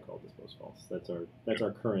finalizer to say call dispose false. That's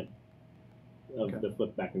our current of Okay. the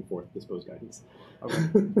flip back and forth dispose guidance. Okay.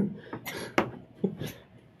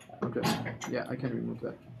 Okay. Yeah, I can remove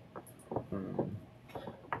that.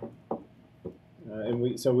 And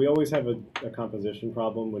we always have a composition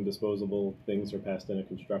problem when disposable things are passed in a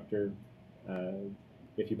constructor.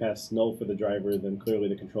 If you pass null for the driver, then clearly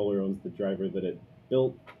the controller owns the driver that it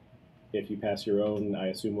built. If you pass your own, I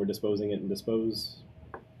assume we're disposing it in dispose.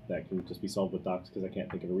 That can just be solved with docs because I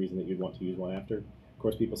can't think of a reason that you'd want to use one after. Of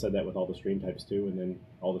course, people said that with all the stream types too, and then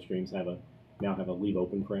all the streams now have a leave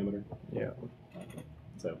open parameter. Yeah.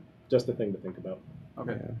 So just a thing to think about.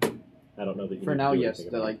 Okay. I don't know that you For need to now, do yes,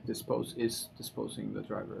 anything the about like dispose is disposing the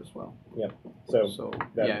driver as well. it. So So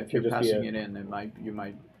that yeah, if could you're just be passing a- it in, you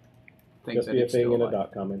might think just that be a it's thing still in a alive.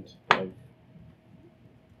 dot comment of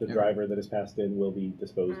the Yeah. driver that is passed in will be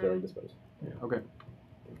disposed during dispose. Okay.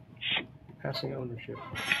 Passing ownership.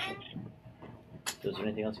 So is there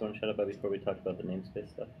anything else you want to chat about before we talk about the namespace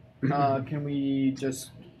stuff? Can we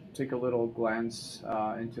just take a little glance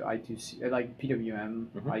into I2C, like PWM,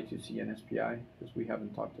 Mhm. I2C, and SPI, because we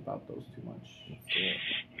haven't talked about those too much.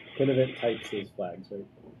 Pin event types is flags, right?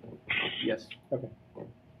 Yes.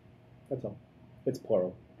 That's all. It's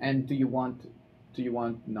plural. And do you want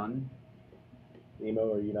none?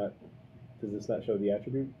 Emo, are you not? Does this not show the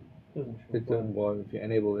attribute? Doesn't show It doesn't. Well, if you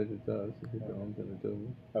enable it, it does. If you don't, then it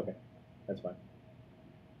doesn't. Okay, that's fine.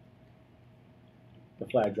 The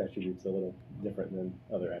flags attribute's a little different than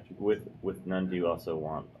other attributes. With none, do you also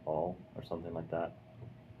want all or something like that?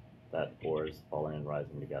 That or is falling and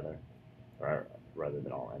rising together? or rather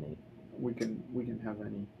than all any. We can have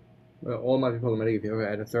any. Well, all might be problematic if you ever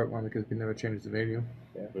add a third one because we never change the value.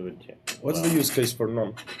 We would change. What's the use case for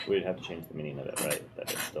none? We'd have to change the meaning of it, right?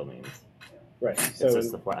 That it still means. Right. It's So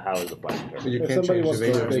just how is the flag But interpreted? you If can't somebody change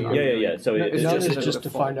the wants to value. make- Yeah. So No, it's None just is a just to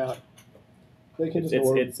default. find out. they can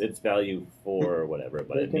just it's value for whatever,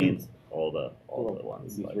 but They it can- means all the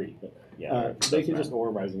ones. Be Like, three. But, yeah. or it they doesn't can just matter.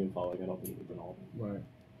 or rising and falling. I don't think it's an all. Right.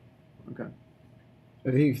 Okay. I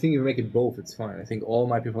think if you make it both, it's fine. I think all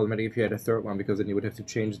might be problematic if you had a third one because then you would have to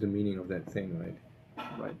change the meaning of that thing, right?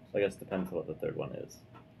 Right. I guess it depends on what the third one is.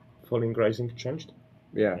 Falling, rising changed?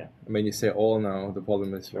 Yeah. Yeah. I mean, you say all now. The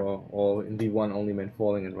problem is, Sure. well, all in V1 only meant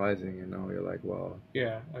falling and rising, and now you're like, well,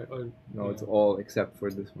 Yeah. no, it's all except for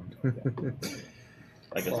this one.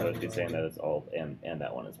 I guess I would be saying that it's all and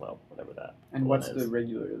that one as well, whatever that. And one what's is. the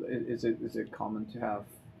regular? Is it common to have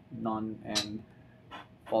none and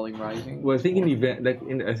falling rising? Well, I think in event,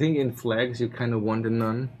 I think in flags you kind of want a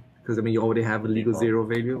none because I mean you already have a legal Default. zero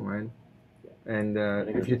value, right? And I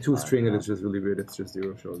think if you it's two fine, string it, yeah. it's just really weird. It's just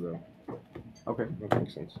zero shows up. Okay. That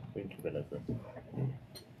makes sense. We can keep it as this.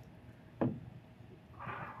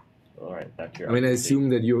 All right, back to your. I mean, I RPC. assume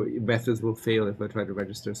that your methods will fail if I try to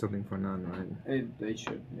register something for none, right? They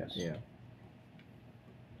should. Yes. Yeah.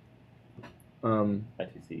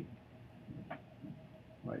 ITC.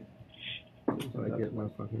 Right. So I get my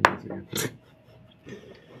fucking notes again.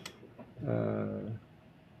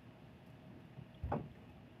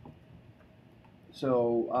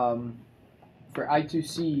 So for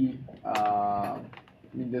I2C, I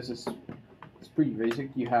mean this is it's pretty basic.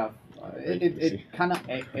 You have it kind of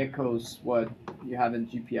echoes what you have in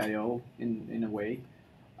GPIO in a way.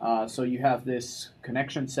 So you have this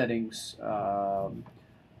connection settings class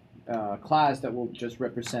that will just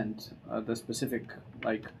represent the specific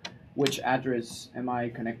like which address am I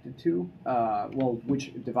connected to? Well,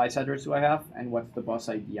 which device address do I have, and what's the bus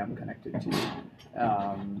ID I'm connected to?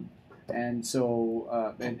 And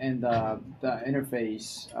so, and the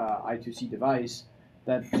interface I2C device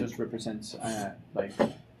that just represents like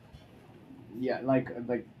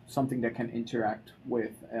something that can interact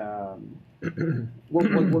with. What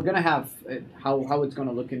we're gonna have how it's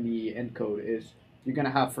gonna look in the encode is you're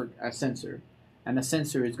gonna have for a sensor, and the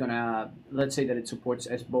sensor is gonna let's say that it supports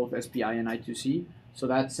both SPI and I2C. So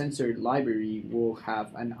that sensor library will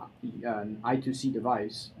have an I2C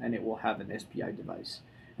device and it will have an SPI device.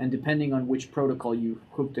 And depending on which protocol you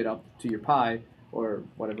hooked it up to your Pi or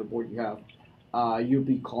whatever board you have, you'll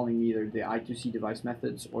be calling either the I2C device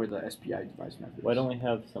methods or the SPI device methods. Why don't we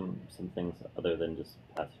have some things other than just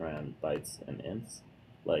passing around bytes and ints?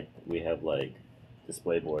 Like we have like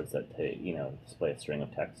display boards that display a string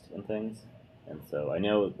of text and things. And so I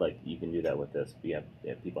know like you can do that with this.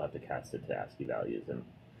 People have to cast it to ASCII values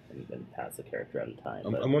and pass a character at a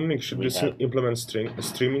time. I'm wondering, should we this have- implement stream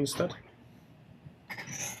instead?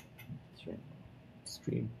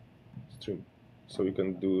 String. Stream. So you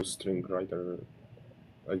can do string writer,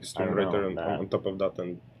 like string don't know writer that. on top of that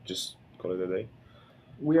and just call it a day?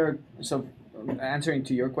 We are so answering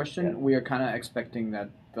to your question. Yeah. We are kind of expecting that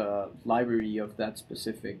the library of that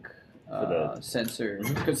specific For the- sensor,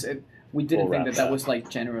 because we didn't We'll think wrap that that. was like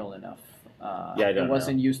general enough. Yeah, I don't it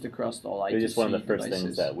wasn't know. used across all It I2C was just one of the first devices.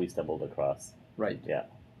 things that we stumbled across. Right. Yeah.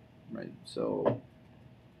 Right. So,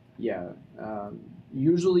 yeah.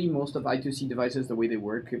 Usually, most of I2C devices, the way they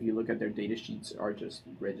work, if you look at their data sheets, are just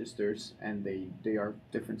registers, and they are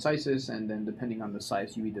different sizes, and then depending on the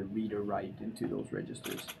size, you either read or write into those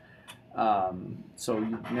registers. So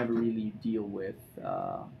you never really deal with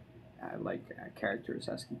characters,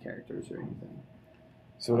 ASCII characters, or anything.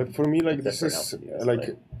 So like for me, like Except this for is an LCD like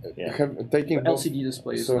display. Yeah. taking But both. LCD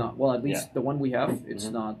display is so- not, well, at least Yeah. the one we have, it's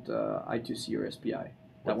Mhm. not I2C or SPI. That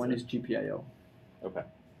What's one it? is GPIO. Okay.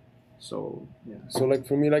 So, yeah. So like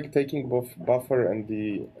for me, like taking both buffer and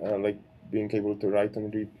the like being able to write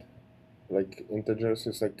and read like integers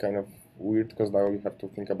is like kind of weird because now you have to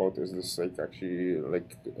think about is this like actually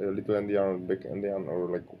like a little endian or big endian or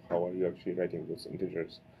like how are you actually writing those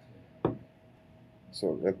integers?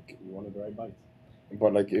 So like, You wanted the right bytes.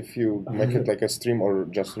 but like if you make it like a stream or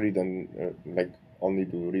just read and like only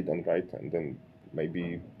do read and write and then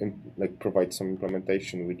maybe like provide some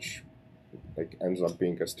implementation which like ends up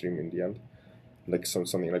being a stream in the end, like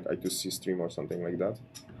something like I2C stream or something like that,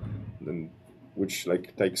 then which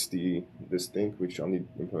like takes this thing which only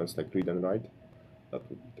implements like read and write, that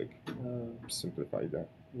would like simplify that.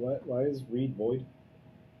 Why is read void?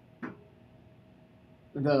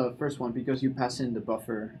 The first one, because you pass in the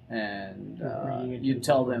buffer and Reading into you the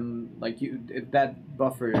tell buffer. them, like, if that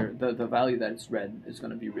buffer, the value that's read is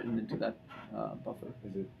going to be written into that buffer.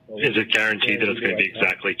 Is it? Is it guaranteed that it's going to be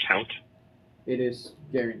exactly count? it is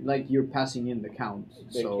guaranteed. Like you're passing in the count,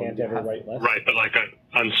 They so can't you ever have- write less. Right, but like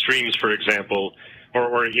on streams, for example,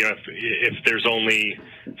 or you know, if there's only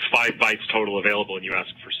 5 bytes total available and you ask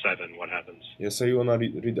for 7, what happens? Yeah, so you wanna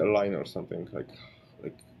read a line or something like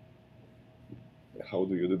how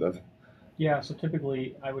do you do that? Yeah, so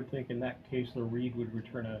typically, I would think in that case, the read would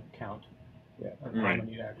return a count. Yeah. Of Right. how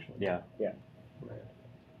many it actually. Yeah. Right.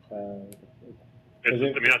 I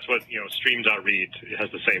mean, that's what stream.read. It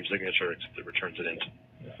has the same signature except it returns it int.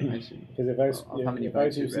 I see. Because How many if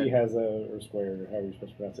bytes you I2C read? has a, or square, or however you're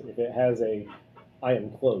supposed to pronounce it, if it has a I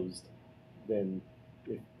am closed, then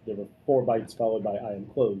if there were 4 bytes followed by I am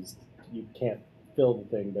closed, you can't fill the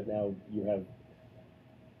thing, but now you have,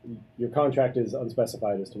 your contract is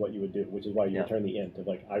unspecified as to what you would do, which is why you Yeah. return the int of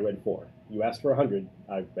like, I read 4. You asked for 100,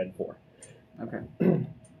 I read 4. Okay. And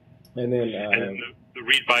then, And the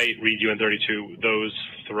read byte, read UN32, those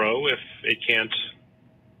throw if it can't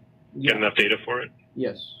get Yeah. enough data for it.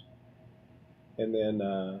 Yes. and then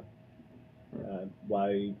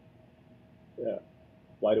why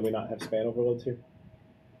do we not have span overloads here?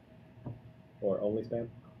 Or only span?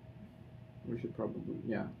 We should probably,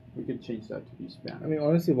 yeah, we could change that to be spam. I mean,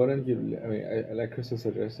 honestly, why don't you? I mean, I like Chris's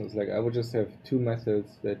suggestions. Like, I would just have 2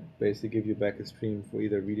 methods that basically give you back a stream for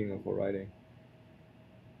either reading or for writing.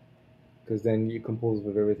 Because then you compose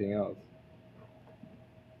with everything else.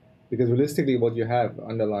 Because realistically, what you have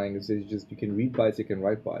underlying is you can read bytes, you can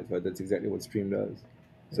write bytes, right? That's exactly what stream does.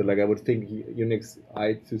 So, like, I would think Unix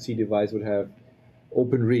I2C device would have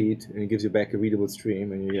open read, and it gives you back a readable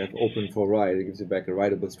stream, and you have open for write, it gives you back a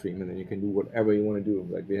writable stream, and then you can do whatever you want to do.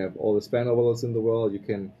 Like, we have all the span overloads in the world. You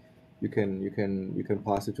can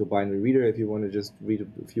pass it to a binary reader if you want to just read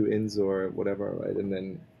a few ints or whatever, right? And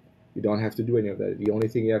then you don't have to do any of that. The only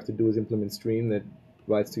thing you have to do is implement stream that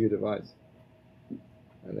writes to your device,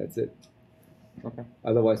 and that's it. Okay.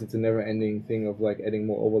 Otherwise, it's a never-ending thing of like adding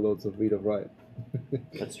more overloads of read or write.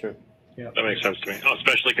 That's true. That makes sense to me,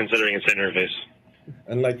 especially considering its interface.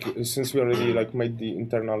 And like since we already like made the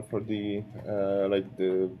internal for the like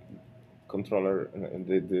the controller and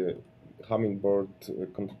the hummingbird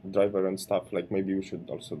driver and stuff, like maybe we should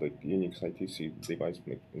also like Unix ITC device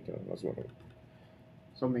make internal as well.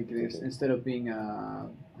 So make this, instead of being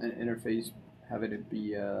an interface, have it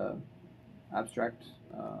be abstract.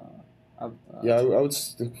 Yeah, I would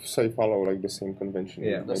say follow like the same convention.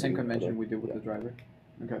 Yeah. The same maybe convention other- we did with yeah. the driver.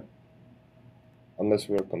 Okay. Unless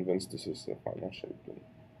we are convinced this is the final shape.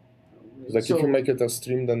 Like So if you make it a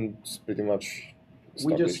stream, then it's pretty much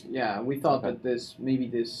we established. we thought that this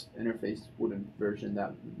interface wouldn't version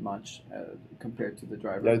that much compared to the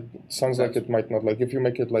driver. Yeah, it sounds like it might not. Like if you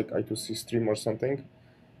make it like I2C stream or something,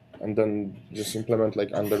 and then just implement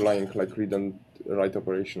like underlying like read and write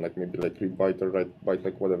operation, like maybe like read byte or write byte,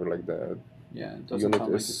 like whatever, like the Yeah, it doesn't unit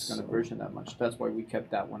sound like is- it's going to version that much. That's why we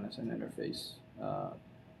kept that one as an interface.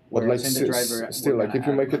 But like Whereas in the driver, still, we're like if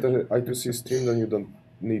gonna you add make it an I2C stream, then you don't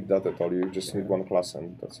need that at all. You just need one class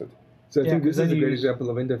and that's it. So I Yeah, think 'cause this is then a you great use- example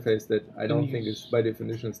of interface that I then don't you think use- is by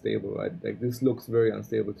definition stable, right? Like this looks very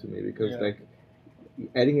unstable to me because Yeah. like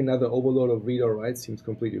adding another overload of read or write seems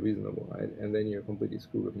completely reasonable, right? And then you're completely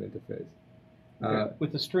screwed with an interface.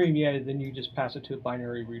 With the stream, then you just pass it to a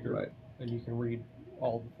binary reader, Right. and you can read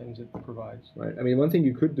all the things it provides. Right. I mean, one thing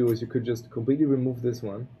you could do is you could just completely remove this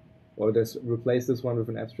one, or just replace this one with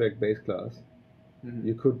an abstract base class. Mhm.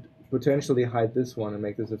 You could potentially hide this one and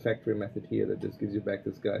make this a factory method here that just gives you back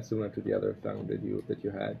this guy similar to the other thing that you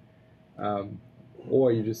had.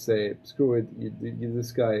 Or you just say, screw it.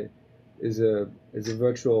 This guy is a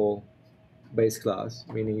virtual base class,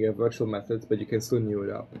 meaning you have virtual methods, but you can still new it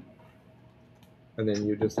up. And then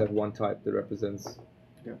you just have one type that represents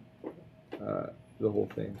the whole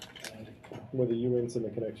thing. Were the UINTs and the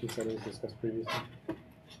connection settings discussed previously?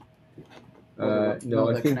 No,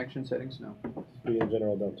 I the think connection settings, no. We in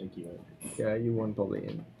general don't take UINT. yeah, you want probably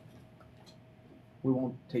in We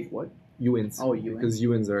won't take what? UINTs. Oh, UINTs. Because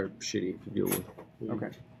UINTs are shitty to deal with. Okay.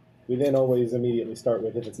 We then always immediately start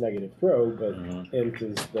with if it's negative throw, but Mhm. int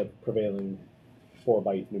is the prevailing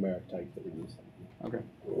 4-byte numeric type that we use. Okay.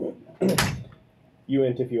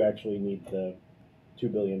 UINT if you actually need the 2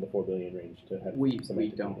 billion to 4 billion range to have We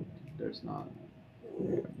semantic don't. meaning. There's not.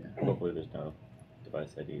 Yeah. Hopefully there's no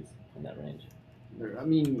device IDs in that range. I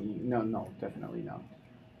mean, no, definitely not.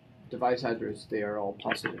 Device address, they are all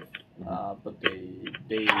positive, but they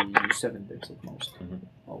use 7 bits at most, Mhm.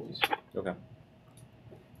 always. Okay.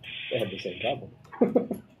 They have the same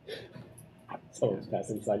problem. Someone's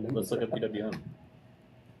passing side numbers. Let's look at PWM.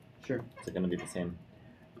 Sure. Is it going to be the same?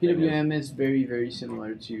 PWM is very, very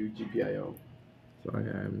similar to GPIO. Sorry,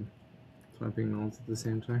 I'm typing notes at the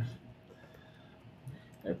same time.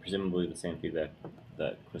 Presumably the same feedback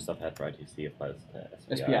that Christoph had for ITC applies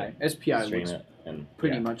to SPI. SPI Stream looks it and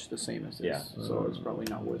pretty yeah. much the same as this, Yeah. so it's probably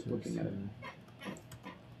not worth looking at it.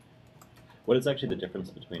 What is actually the difference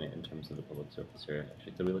between it in terms of the public surface area?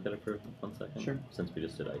 Actually, could we look at it for 1 second? Sure. Since we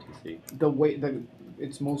just did ITC.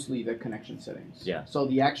 It's mostly the connection settings. Yeah. So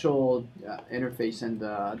the actual interface and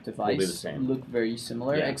the device same. look very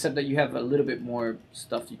similar, Yeah. except that you have a little bit more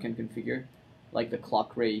stuff you can configure, like the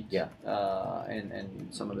clock rate. Yeah. And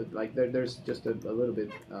some of the there's just a little bit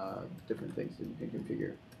different things that you can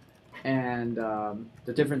configure, and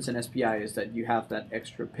the difference in SPI is that you have that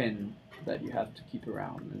extra pin that you have to keep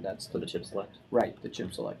around, and that's For the chip select? right, the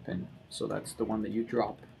chip select pin. So that's the one that you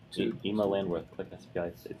drop to. Email Landworth, click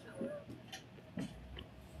SPI states.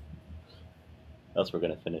 Else we're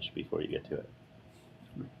going to finish before you get to it.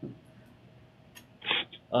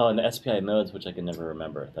 Oh, and the SPI modes, which I can never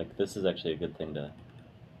remember. Like, this is actually a good thing to...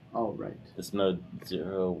 Oh, right. This mode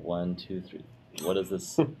 0, 1, 2, 3. What is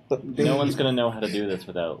this? No one's going to know how to do this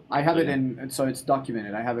without... I have it in, so it's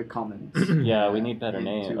documented. I have it comments. Yeah, we need better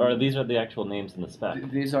names. Or these are the actual names in the spec.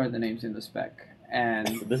 These are the names in the spec. And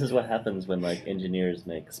this is what happens when, like, engineers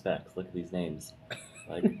make specs. Look at these names.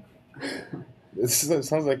 Like... It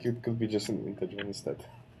sounds like it could be just an integer instead.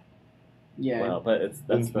 yeah. Wow, but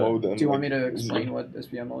that's the... Mode Do you want me to explain what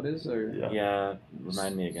SPI mode is, or? Yeah,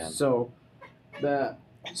 remind me again. So the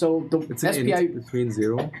It's an SPI int between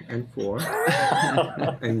 0 and 4,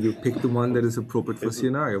 and you pick the one that is appropriate for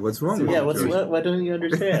scenario. What's wrong with Yeah, it? why don't you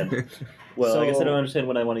understand? Well, I guess I So- don't understand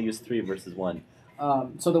when I want to use 3 versus 1.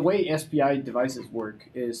 So the way SPI devices work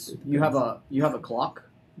is you have a clock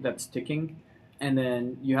that's ticking, and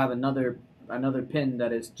then you have another pin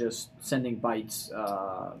that is just sending bytes.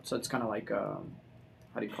 So it's kind of like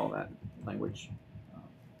how do you call that language?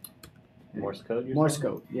 Morse code? you're Morse saying?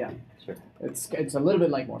 code, yeah. Sure. It's a little bit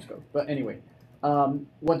like Morse code, but anyway,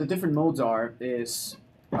 what the different modes are is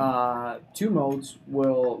 2 modes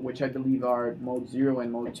which I believe are mode 0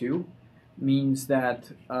 and mode 2, means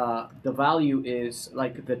that the value is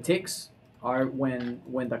like the ticks are when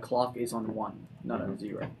the clock is on 1, not on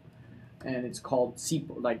 0, and it's called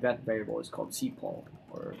like that variable is called CPOL,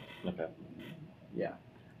 or Okay. yeah,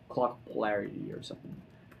 clock polarity or something.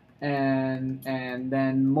 And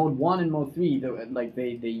then mode 1 and mode 3,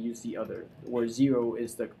 they use the other, where 0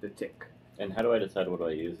 is the tick. And how do I decide what do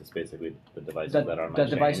I use? It's basically the devices That that are on my the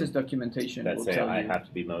chain device's documentation that will say tell I you. have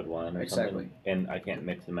to be mode 1 or Exactly. something. And I can't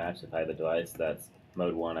mix and match if I have a device that's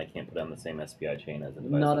mode 1, I can't put on the same SPI chain as a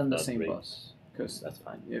device Not that's on the mode same 3. bus, because That's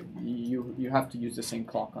fine. you have to use the same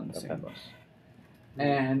clock on the Okay. same bus.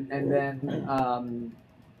 And then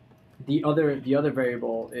the other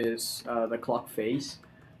variable is the clock phase,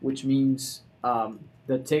 which means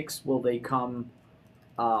the ticks they come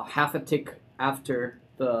half a tick after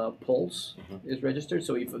the pulse is registered.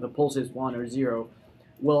 So if the pulse is 1 or 0,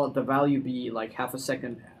 will the value be like half a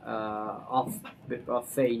second off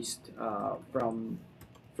phased from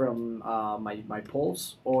my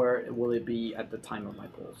pulse, or will it be at the time of my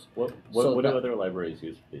pulse? What So do that- other libraries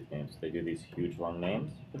use for these names? They do these huge long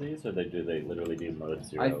names for these, or do they literally do mode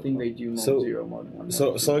 0? I think they do mode So- 0, mode 1.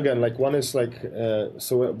 So mode so 2. again, like one is like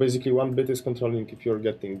so basically one bit is controlling if you're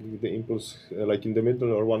getting the impulse like in the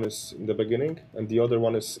middle, or one is in the beginning, and the other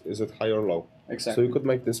one is it high or low. Exactly. So you could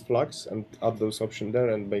make this flux and add those options there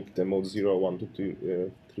and make the mode 0, 1,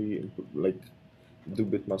 2, 3 like do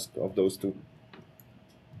bit mask of those two.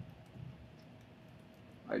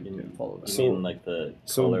 I didn't follow that. You So- mean like the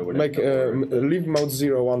So color would make have the word? leave mode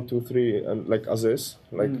 0, 1, 2, 3 and like as is,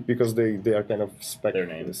 like because they are kind of spec Their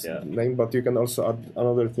names, yeah. name, but you can also add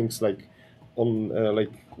another things like on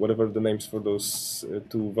like whatever the names for those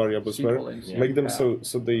 2 variables were. Sequence, Yeah. Make them yeah.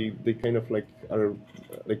 so they kind of like are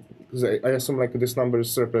like, because I assume like these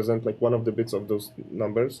numbers represent like one of the bits of those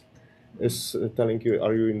numbers is telling you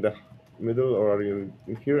are you in the middle or are you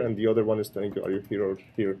in here, and the other one is telling you are you here or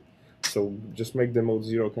here. So just make the mode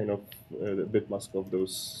 0 kind of bit mask of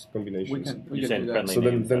those combinations. We can You're do saying that. friendly So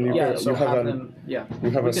then- names. then that you are Yeah, also- so you have have an- them. Yeah, You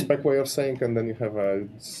have we a can- spec way of saying, and then you have a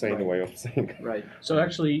sane Right. way of saying. right. So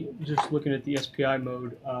actually, just looking at the SPI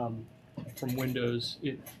mode from Windows,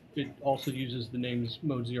 it also uses the names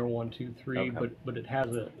mode 0, 1, 2, 3, Okay. but it has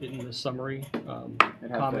in the summary It has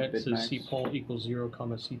that comment bit says max. CPOL equals 0,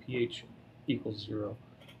 comma CPH equals 0,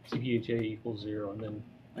 CPHA equals 0, and then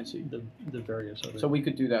I see. the various other. So we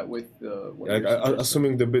could do that with what Like, you're suggesting.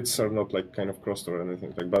 assuming the bits are not like kind of crossed or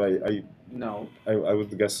anything. Like, but No. I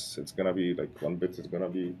would guess it's gonna be like one bit is gonna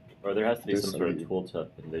be. Or there has to be This some sort of and- tooltip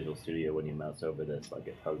in Visual Studio when you mouse over this, like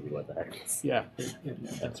it tells you what the heck it is. yeah,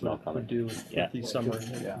 That's that's not what it common. would do with Yeah. the summary.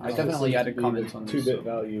 Yeah, I definitely added comments on this. 2-bit so-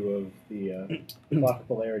 value of the clock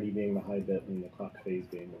polarity being the high bit and the clock phase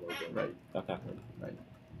being the low bit. Right. Okay.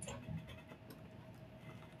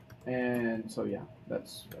 And so yeah,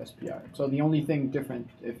 that's SPI. So the only thing different,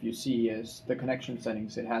 if you see, is the connection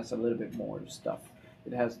settings. It has a little bit more stuff.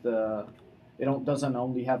 It has doesn't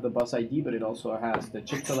only have the bus ID, but it also has the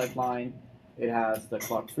chip select line. It has the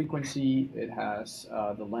clock frequency. It has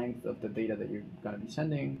the length of the data that you're going to be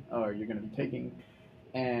sending or you're going to be taking,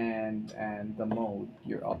 and the mode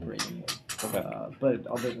you're operating with. Okay. But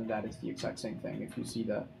other than that, it's the exact same thing. If you see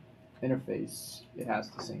the interface, it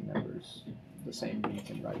has the same numbers, the same reads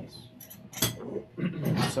and writes.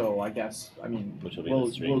 So I guess, I mean, Which will be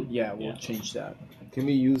the stream. we'll change that. Can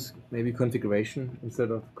we use maybe configuration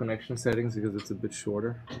instead of connection settings because it's a bit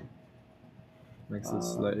shorter? Makes it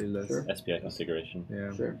slightly less. Sure. SPI configuration.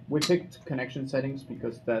 Yeah. Sure. We picked connection settings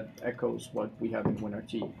because that echoes what we have in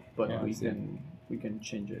WinRT, but Yeah, we I see. can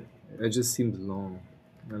change it. It just seems long.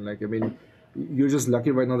 And like, I mean, you're just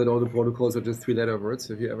lucky right now that all the protocols are just 3-letter words.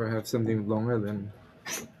 If you ever have something longer, then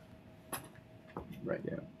Right.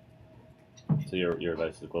 Yeah. So your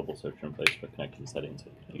advice is global search in place for connection settings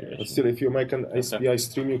and configuration. But still, if you make an SPI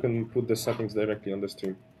stream, you can put the settings directly on the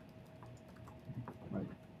stream.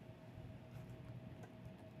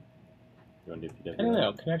 You want to do PWM? I don't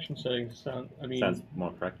know. Connection settings sound. I mean, Sounds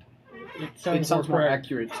more correct. it It sounds, sounds more correct.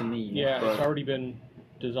 accurate to me. Yeah, but it's already been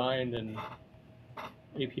designed and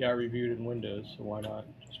API reviewed in Windows, so why not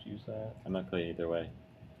just use that? I'm not clear either way.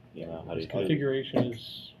 You know, how do you Configuration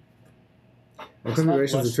is. and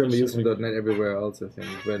configuration is a less term we use in specific. .NET everywhere else, I think.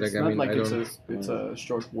 But like, it's I not mean, like I don't. it's a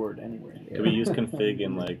short word anyway. Yeah. Do we use config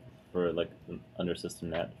in like for like under system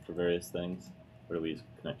net for various things? Or do we use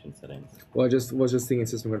connection settings? Well, I just was just thinking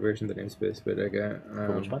system configuration, the namespace, but like,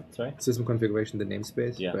 For which one? Sorry? system configuration, the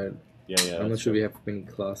namespace. Yeah. But Yeah, I'm not that's sure true. we have many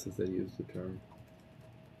classes that use the term.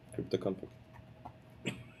 Cryptoconfig.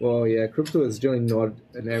 Well, yeah, crypto is generally not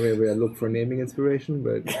an area where I look for naming inspiration,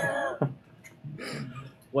 but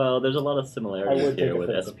Well, there's a lot of I similarities would take here a with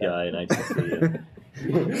fix SPI with and ITC.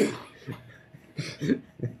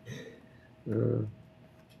 And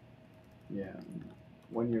Yeah.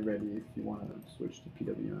 When you're ready, if you want to switch to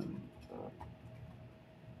PWM.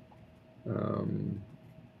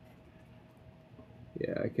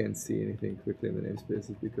 yeah, I can't see anything quickly in the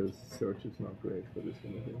namespaces because search is not great for this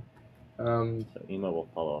kind of thing. so Emo will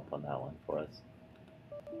follow up on that one for us.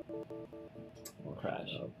 Or crash.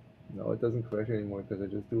 No, it doesn't crash anymore because I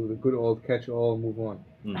just do the good old catch-all, move on.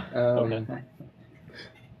 Okay.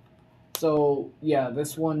 So yeah,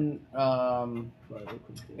 this one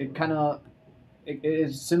it kind of it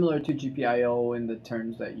is similar to GPIO in the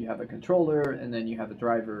terms that you have a controller and then you have a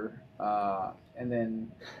driver and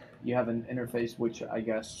then you have an interface which I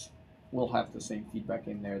guess will have the same feedback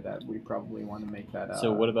in there that we probably want to make that.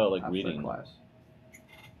 So what about like after reading? class?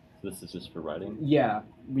 This is just for writing? Yeah,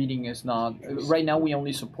 reading is not right now. We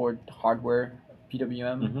only support hardware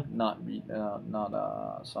PWM, Mhm.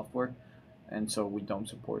 not software, and so we don't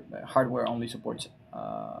support that. Hardware only supports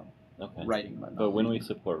Okay. writing, but not But when we reading.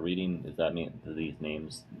 support reading, does that mean that these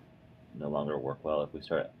names no longer work well if we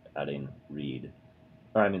start adding read?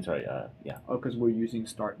 Or I mean, sorry, yeah. Oh, because we're using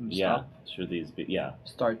start and Yeah, stop, should these be, yeah.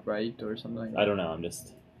 start right or something like that. I don't know,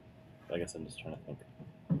 I guess I'm just trying to think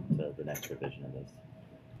to the next revision of this.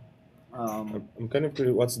 I'm kind of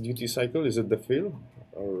curious, what's duty cycle? Is it the fill?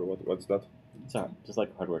 Or what's that? Sorry, just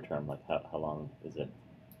like hardware term, like how long is it?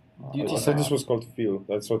 Duty I cycle. thought this was called fill.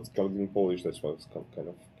 That's what's called in Polish. That's why I was kind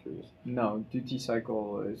of curious. No, duty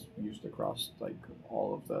cycle is used across like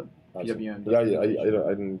all of the I see. PWM. Yeah, I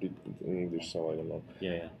didn't read it in English, so I don't know.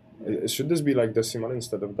 Yeah. Should this be like decimal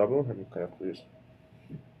instead of double? I'm kind of curious.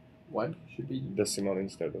 What should be? Decimal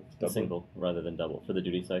instead of double. Single rather than double. For the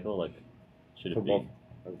duty cycle, like, should For it be? both,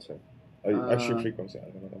 I would say. Actually, frequency. I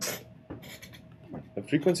don't know. The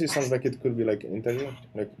frequency sounds like it could be like integer.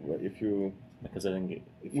 Like if you. Because I think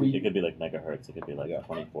If it could be like megahertz, it could be like Yeah.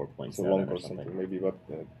 24.7 It's a long or or something. something, maybe, but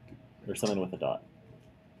Or something with a dot.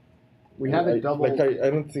 We have it double. Like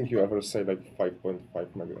I don't think you ever say like 5.5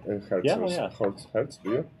 megahertz Yeah, or yeah. hertz,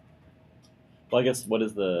 do you? Well, I guess what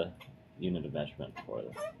is the unit of measurement for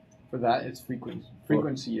this? For that, it's frequency.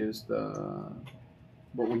 Frequency is the,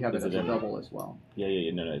 but we have it Is as it a in- double as well.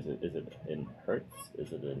 Yeah. No. Is it in hertz?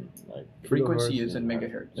 Is it in like? Frequency Kilohertz is in It's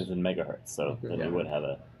megahertz. in megahertz. So Okay. then Yeah. you would have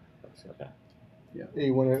a. Okay.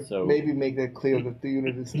 You want to So- maybe make that clear that the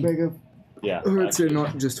unit is megahertz Yeah. and actually,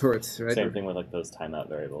 not just hertz, right? Same thing with like those timeout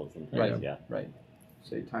variables and things. Right. Yeah. Right.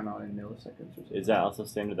 Say timeout in milliseconds or something. Is that also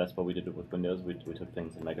standard? That's what we did with Windows. We took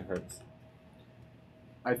things in megahertz.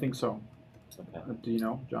 I think so. Okay. Do you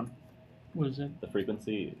know, John? What is it? The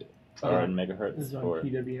frequency are in megahertz This is on or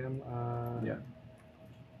PWM. Yeah.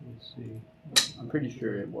 Let's see. I'm pretty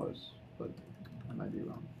sure it was, but I might be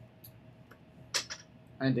wrong.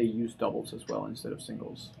 And they use doubles as well instead of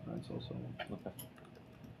singles. That's also. okay.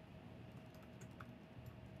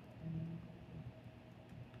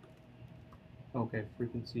 Okay,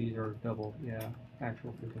 frequencies are double. Yeah,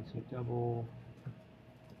 actual frequency double.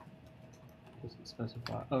 Doesn't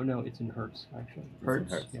specify. Oh no, it's in hertz actually.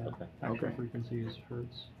 Hertz? Yeah. Okay. Actual Okay. frequency is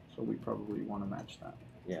hertz. So we probably want to match that.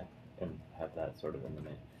 And have that sort of in the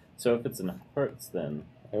name. So if it's in hertz, then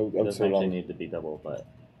I it would doesn't say actually long. need to be double, but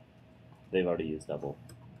they've already used double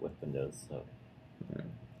with Windows. So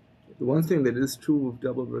The one thing that is true with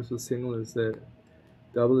double versus single is that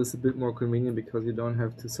double is a bit more convenient because you don't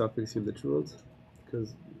have to suffix your literals.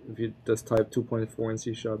 Because if you just type 2.4 in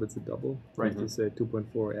C#, it's a double. Right. If you say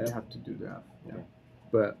 2.4 You F. have to do that. Yeah.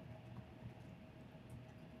 But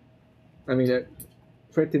I mean,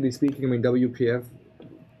 practically speaking, I mean WPF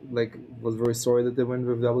was very sorry that they went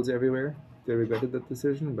with doubles everywhere. They regretted that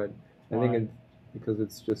decision, but I Why? think because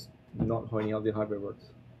it's just not how any of the hardware works.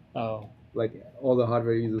 Oh. Like all the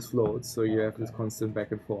hardware uses floats, so you have this constant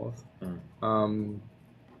back and forth.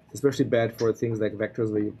 It's especially bad for things like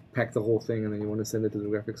vectors where you pack the whole thing and then you want to send it to the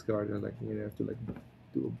graphics card and you have to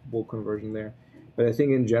do a bulk conversion there. But I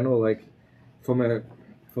think in general,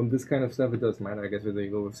 from this kind of stuff, it doesn't matter. I guess whether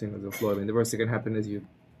you go with singles or float. I mean, the worst that can happen is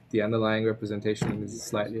the underlying representation is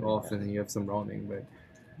slightly off and then you have some rounding. But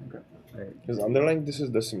Because underlying this is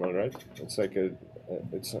decimal, right? It's like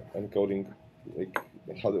it's encoding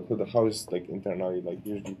how is internally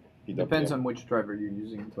usually PWM. Depends on which driver you're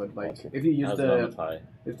using, but see. if you use how's it on the Pi?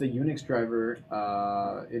 if the Unix driver,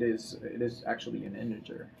 it is actually an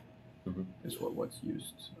integer. Mhm. Is what's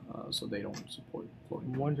used, so they don't support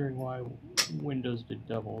floating. I'm wondering why Windows did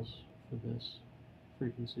doubles for this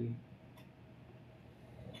frequency.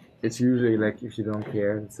 it's usually if you don't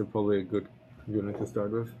care, it's probably a good unit to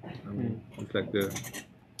start with. I mean, it's like the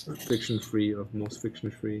friction-free of most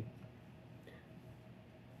friction-free.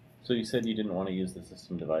 So you said you didn't want to use the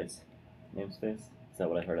system device namespace? Is that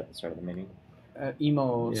what I heard at the start of the meeting?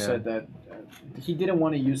 Emo Yeah. said that he didn't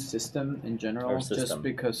want to use system in general, Or just system.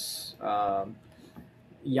 because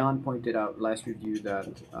Jan pointed out last review that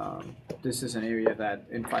this is an area that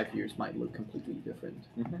in 5 years might look completely different.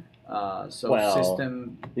 So Well,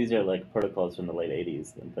 system, These are like protocols from the late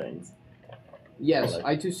 80s and things. yes, like-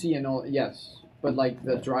 I2C and all, yes, but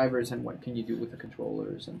the drivers and what can you do with the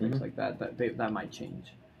controllers and things Mhm. like that might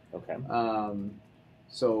change. Okay.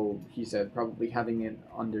 So he said probably having it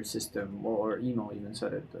under system, or Emo even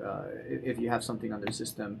said it. If you have something under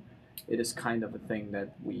system, it is kind of a thing that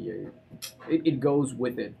it goes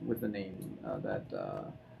with it with the name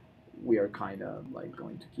that we are kind of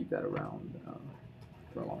going to keep that around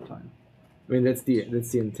for a long time. I mean, that's the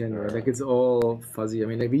intent, right? It's all fuzzy. I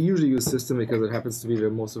mean, we usually use system because it happens to be where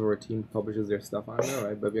most of our team publishes their stuff on there,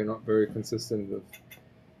 right? But we're not very consistent with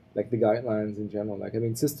the guidelines in general. I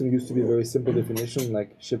mean, system used to be a very simple definition,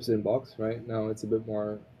 ships in box, right? Now it's a bit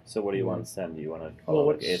more. So what do you want to send? Do you want to Well, call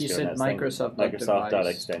what it he said, Microsoft Microsoft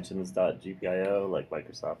extensions.gpio, like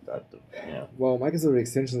Microsoft Well, Microsoft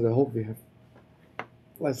extensions. I hope we have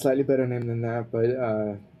a slightly better name than that, but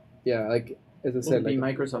yeah, as I Will said, be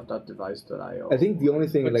Microsoft.device.io. I think the only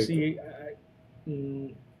thing But see,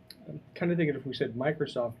 I'm kind of thinking if we said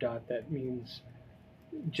Microsoft dot, that means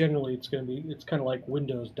generally it's kind of like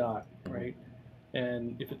Windows dot, right?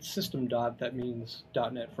 And if it's system dot, that means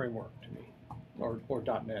 .NET framework to me, or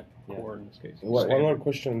 .NET Core in this case. One more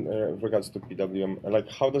question with regards to PWM.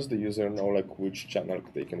 How does the user know which channel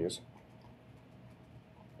they can use?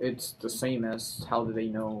 It's the same as how do they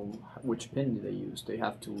know which pin do they use? They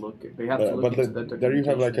have to look. They have to look But into the there you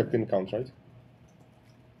have a documentation. pin count, right?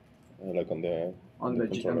 On the on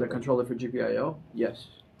the controller for GPIO. Yes,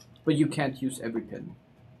 but you can't use every pin.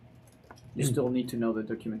 You still need to know the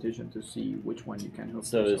documentation to see which one you can hook.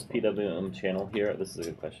 So is yourself up. PWM channel here? This is a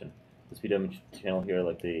good question. Is PWM channel here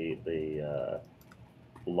the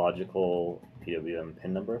logical PWM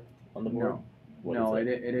pin number on the board? No. What No,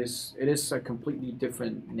 is it is a completely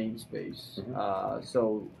different namespace. Mhm.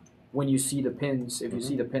 So when you see the pins, if you Mhm.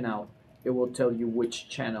 see the pin out, it will tell you which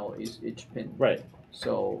channel is each pin. Right.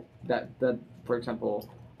 So that for example,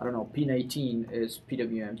 I don't know, pin 18 is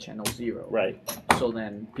PWM channel 0. Right. So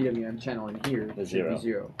then PWM channel in here Is should 0. be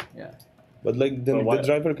 0. Yeah. But like But why- the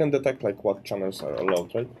driver can detect like what channels are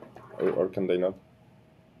allowed, right? Or can they not?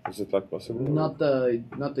 Is it like possible? Not the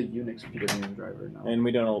Unix PWM driver, no. And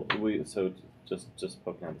we don't. So just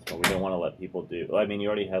poking on this one. We don't want to let people do. Well, I mean, you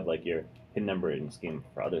already have like your pin numbering scheme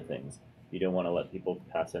for other things. You don't want to let people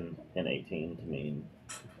pass in pin 18 to mean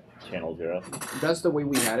channel 0. That's the way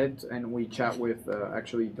we had it, and we chat with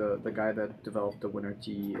actually the guy that developed the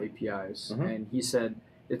WinRT APIs, Mhm. and he said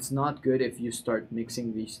it's not good if you start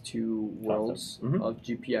mixing these two worlds Mhm. of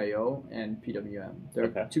GPIO and PWM. They're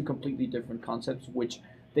Okay. two completely different concepts, which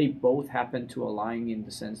they both happen to align in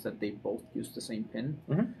the sense that they both use the same pin.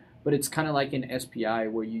 Mhm. But it's kind of like in SPI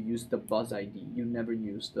where you use the buzz ID. You never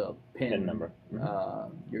use the Pin number.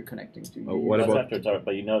 you're connecting to. Oh, You what use- That's about- after it's already,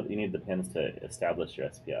 but you need the pins to establish your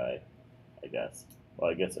SPI, I guess.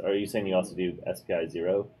 Well, I guess. Are you saying you also do SPI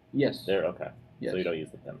 0 Yes. there? Okay. Yes. So you don't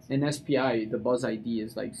use the pins. In SPI, the buzz ID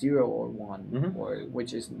is like 0 or 1, Mhm. or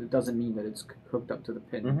which is it doesn't mean that it's hooked up to the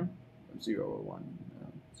pin Mhm. 0 or 1.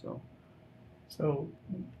 So,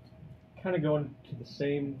 kind of going to the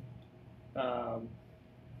same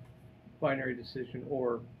binary decision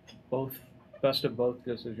or both best of both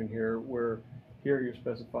decision here, where here you're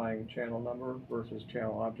specifying channel number versus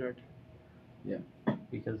channel object. Yeah.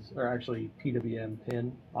 Because, or actually PWM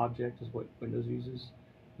pin object is what Windows uses,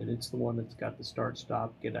 and it's the one that's got the start,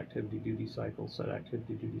 stop, get activity duty cycle, set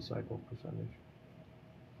activity duty cycle percentage.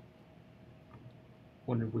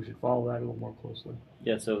 Wonder if we should follow that a little more closely.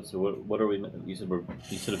 Yeah. So what are we? You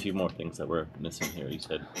said a few more things that we're missing here. You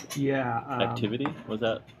said Yeah. activity. Was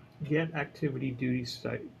that? Get activity duty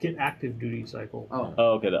cycle. Get active duty cycle. Oh,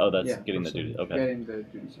 Oh, okay. Oh, that's Yeah. getting the duty. Okay. getting the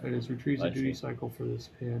duty cycle. It is retrieves I the duty see. cycle for this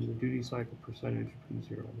pin. The duty cycle percentage from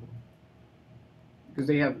 0 to 1. Because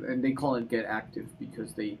they have, and they call it get active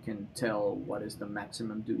because they can tell what is the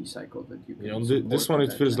maximum duty cycle that you can. Yeah, on support this one with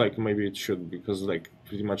it that feels channel. like maybe it should, because like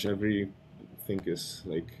pretty much everything is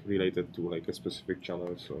like related to like a specific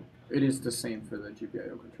channel. So It is the same for the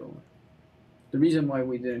GPIO controller. The reason why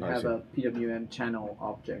we didn't I have see. a PWM channel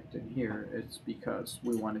object in here is because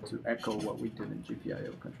we wanted to echo what we did in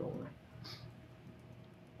GPIO controller.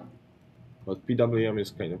 but PWM is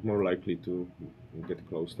kind of more likely to get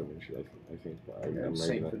closed eventually. I think. Yeah, I'm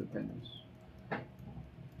same maybe for not, the pins.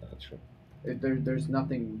 not sure. There's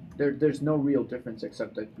nothing. There's no real difference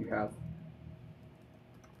except that you have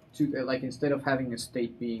two. Like instead of having a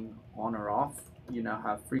state being on or off, you now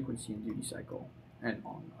have frequency and duty cycle and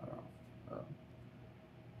on or off.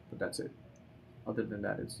 But that's it. Other than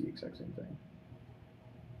that, it's the exact same thing.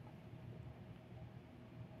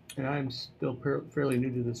 And I'm still fairly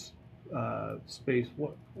new to this space.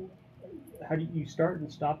 How do you start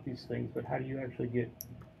and stop these things? But how do you actually get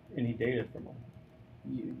any data from them?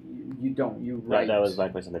 You don't. You write. That was my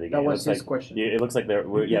question at the That beginning. was his question. It looks like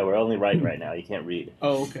we're only writing right now. You can't read.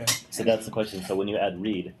 Oh, okay. So that's the question. So when you add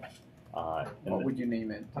read, What would you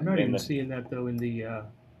name it? I'm not In even the- seeing that though in the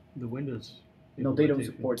Windows. No, they don't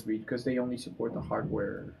implementation. support read because they only support the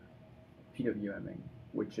hardware PWMing,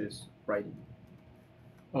 which is writing.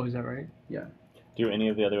 Oh, is that right? do any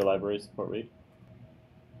of the other libraries support read?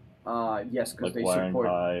 Yes, because Like they wiring support.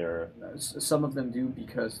 Pi or Some of them do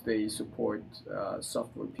because they support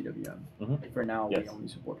software PWM. Mhm. For now, we Yes. only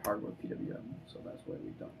support hardware PWM, so that's why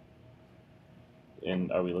we've done.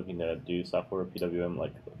 and are we looking to do software PWM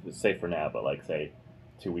like say for now, but like say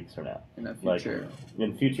 2 weeks from now? In the Like future,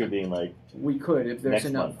 in future being like we could if there's next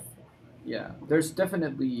enough. month. Yeah, there's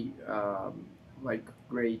definitely like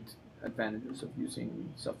great advantages of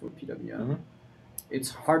using software PWM. Mhm.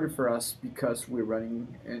 It's harder for us because we're running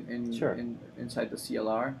Sure. inside the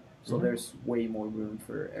CLR, so Mhm. there's way more room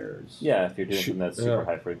for errors. Yeah, if you're doing something that's super Yeah.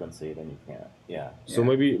 high frequency, then you can't. Yeah. So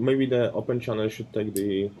Yeah. maybe the open channel should take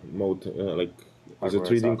the mode like is Hardware it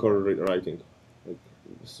reading software. or writing?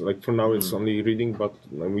 So like for now it's Hmm. only reading, but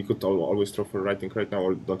we could always throw for writing right now,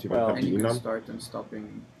 or don't even Well- have And the you can enum. start and stopping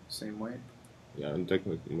the same way. Yeah, and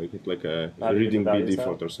technically make it like a How do you get reading the by values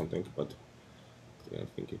default or or something. But yeah,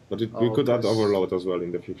 thinking. But we Oh, could add 'cause- overload as well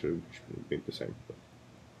in the future, which would be the same.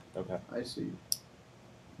 Okay. I see.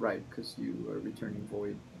 Right, because you are returning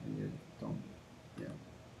void and you don't.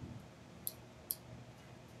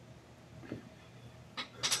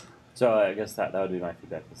 So I guess that would be my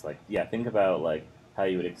feedback. Is like, yeah, think about like how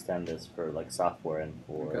you would extend this for like software and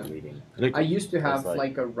for Okay. reading. Like, I used to have like-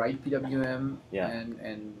 like a write PWM Yeah.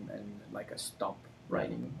 and like a stop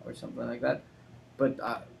writing or something like that. But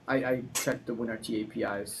I checked the WinRT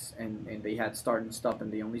APIs and they had start and stop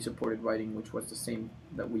and they only supported writing, which was the same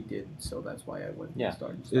that we did. So that's why I went Yeah. with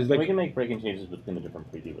start and stop. It's we like can make breaking changes between the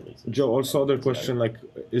different preview releases. Joe. Also, other That's question: like,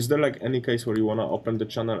 is there like any case where you wanna open the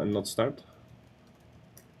channel and not start?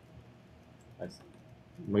 I see.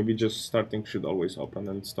 maybe just starting should always open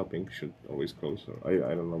and stopping should always close. Or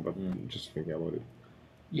I don't know, but just thinking about it.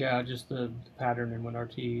 Yeah, just the pattern in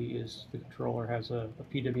WinRT is the controller has a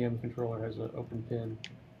PWM controller has an open pin.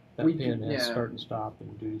 That pin has start and stop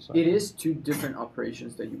and duty cycle. It is two different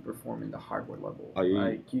operations that you perform in the hardware level.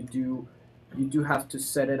 Like you do have to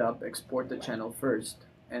set it up, export the channel first,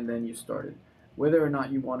 and then you start it. Whether or not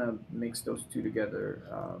you want to mix those two together,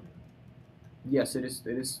 yes, it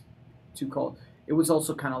is two called. It was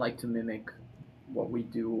also kind of like to mimic what we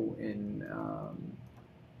do in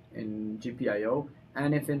GPIO.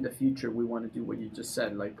 And if in the future we want to do what you just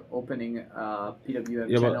said, like opening a PWM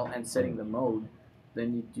channel and setting the mode,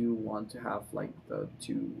 then you do want to have like the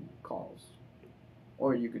two calls,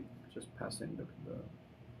 or you could just pass in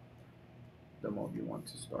the mode you want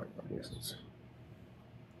to start. I guess.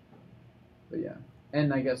 But yeah,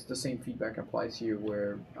 and I guess the same feedback applies here,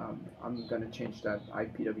 where I'm gonna change that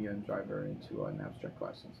IPWM driver into an abstract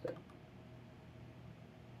class instead.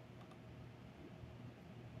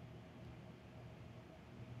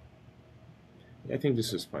 I think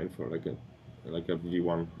this is fine for like a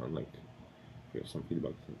V1, and like we have some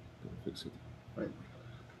feedback to fix it. Right.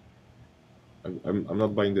 I'm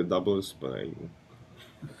not buying the doubles, but I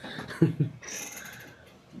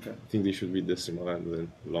think they should be decimal and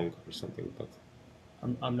then long or something. But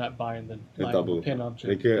I'm not buying the double pin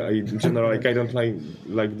object. Like in general, like I don't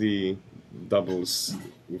like the doubles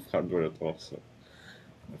with hardware at all. So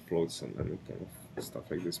floats and kind of stuff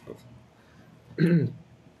like this, but.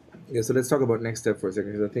 Yeah, so let's talk about next step for a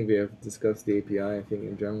second, because I think we have discussed the API, I think,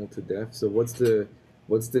 in general to dev. So what's the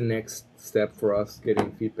next step for us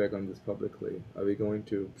getting feedback on this publicly? Are we going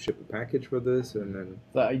to ship a package for this, and then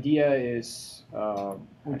the idea is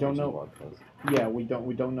we don't know. Yeah, we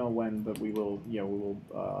don't know when, but we will. Yeah, we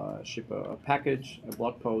will ship a package, a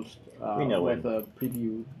blog post we know with when. a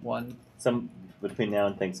preview one. Some between now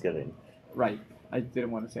and Thanksgiving. Right. I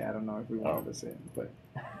didn't want to say. I don't know if we wanted to say it, but.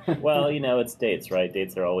 Well, it's dates, right?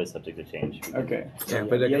 Dates are always subject to change. Okay. Yeah,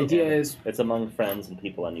 but the idea is it's among friends and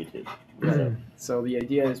people on YouTube. So the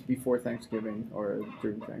idea is before Thanksgiving or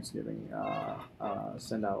during Thanksgiving,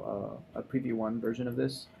 send out a preview one version of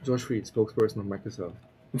this. Josh Fried, spokesperson of Microsoft,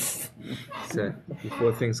 said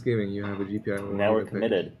before Thanksgiving you have a GPIO. Now we're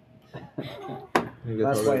committed.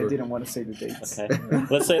 That's why I didn't want to say the dates.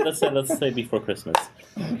 Okay. let's say before Christmas.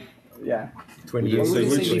 Yeah. 28. We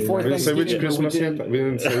didn't say which Christmas happened. We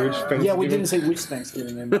didn't say which Thanksgiving. Yeah, we didn't say which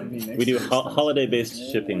Thanksgiving. We do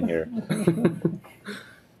holiday-based shipping here.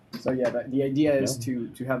 So yeah, the idea is to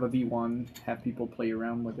have a V1, have people play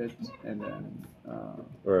around with it, and then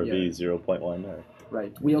or a V0.1. Or...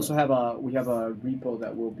 Right. We also have a repo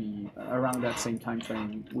that will be around that same time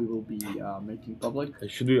frame. We will be making public.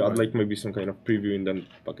 Should we add like maybe some kind of preview in the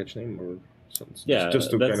package name or?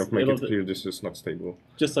 Just to kind of make it clear this is not stable.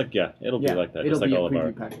 Just like it'll be like that. It'll just like be all a preview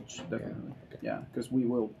of our package, definitely. Yeah, because we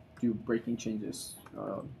will do breaking changes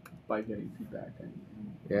by getting feedback.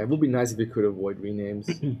 Yeah, it would be nice if we could avoid renames,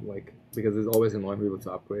 because it's always annoying people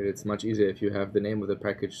to upgrade. It's much easier if you have the name of the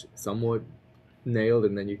package somewhat nailed,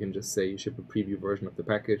 and then you can just say you ship a preview version of the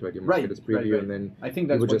package, right? You mark it as preview, and then I think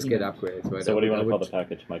that's you would just get upgrades, right? So what do you want to call the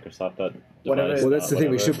package? Microsoft whatever. Well, that's the thing.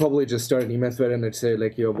 We should probably just start an email thread and say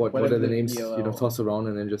like, what are the names? DLL. Toss around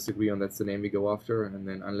and then just agree on that's the name we go after. And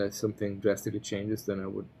then unless something drastically changes, then I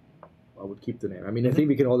would keep the name. I mean, I think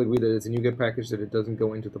we can all agree that it's a NuGet package, that it doesn't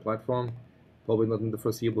go into the platform. Probably not in the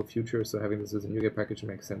foreseeable future. So having this as a NuGet package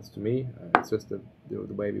makes sense to me. It's just the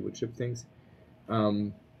way we would ship things.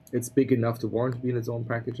 It's big enough to warrant to be in its own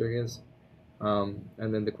package, I guess.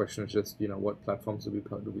 And then the question is just, what platforms do we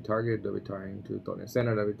target? Are we targeting to .NET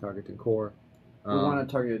Standard? Are we targeting Core? We want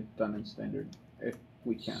to target .NET Standard if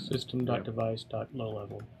we can.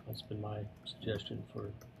 System.device.lowlevel. That's been my suggestion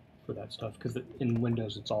for that stuff, because in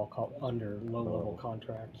Windows it's all called under low-level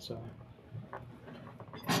contract. So.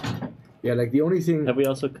 Yeah, like the only thing. Have we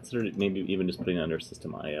also considered maybe even just putting it under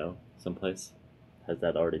System.io someplace? Has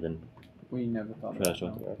that already been? We never thought of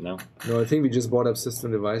that. No. No, I think we just bought up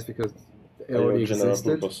System Device because it already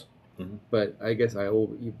existed. But I guess IO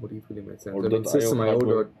would equally make sense. Or I mean,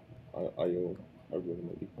 System.io IO hardware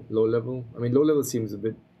maybe. Low level. I mean, low level seems a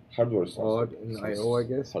bit hardware odd in IO, I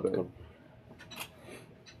guess. But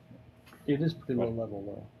it is pretty low level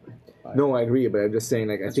though. No, I agree, but I'm just saying,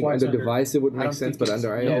 like, I think under device it would make sense, but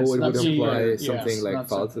under IO it would imply something like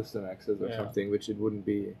file system access or something, which it wouldn't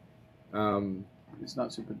be. It's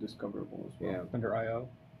not super discoverable as well. Yeah. Under IO.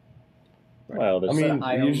 Well, I mean,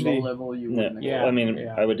 IO usually low level you wouldn't.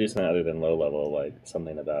 I would do something other than low level, like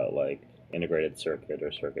something about like integrated circuit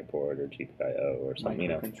or circuit board or GPIO or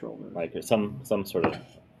something, like some sort of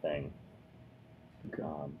thing. Okay.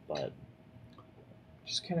 But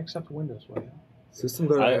Just can't accept Windows way out.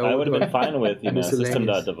 System.io. I would have been fine with Miscellaneous.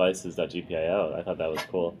 system.devices.gpio. I thought that was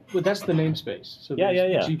cool. But that's the namespace. So Yeah,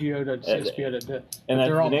 there's yeah, yeah. GPIO.CSPIO. And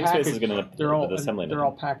they're the all namespace packaged. is going to They're all the assembly they're name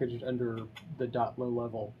all packaged under the .low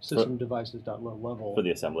level system devices .low level. for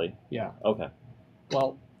the assembly. Yeah. Okay.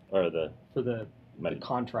 Well, Or the for the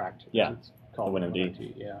contract. Yeah. It's called The WinMD.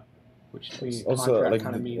 WinMD, yeah. Which to me, It's also contract like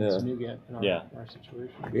kind of the- means yeah. NuGet in our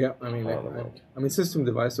situation. Yeah, I mean, I mean, system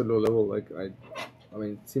device at low level, like I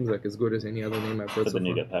mean, it seems like as good as any other name I've heard for so the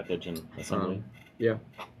far. NuGet package and assembly. Yeah.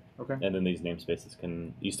 Okay. And then these namespaces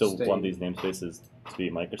can you still Stay. want these namespaces to be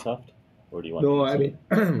Microsoft, or do you want? No, these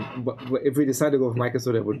I mean, but if we decide to go with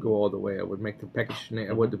Microsoft, I would go all the way. I would make the package name.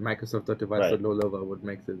 I would the Microsoft.device Right. at low level. I would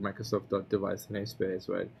make the Microsoft.device namespace,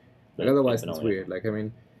 right? Yeah, Like otherwise, keep it it's on it. weird. Like I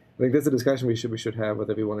mean, like that's a discussion we should have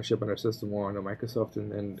whether we want to ship on our system or on a Microsoft, and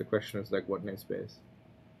then the question is like what namespace.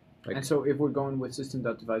 Like, And so if we're going with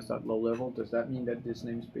system.device.low-level, does that mean that this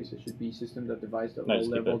namespace should be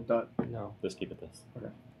system.device.low-level dot? No. Just keep it this.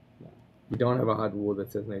 we don't have a hard rule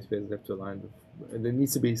that says namespaces have to align with. And there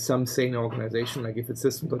needs to be some sane organization. Like if it's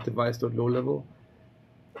system.device.low level,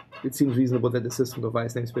 it seems reasonable that the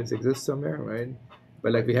system.device namespace exists somewhere, right?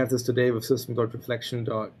 But like we have this today with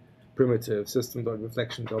system.reflection.primitive,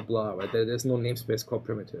 system.reflection.blah, right? There's no namespace called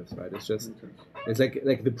primitives, right? It's just it's like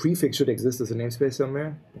the prefix should exist as a namespace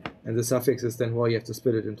somewhere, and the suffix is then well you have to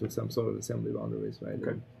split it into some sort of assembly boundaries, right?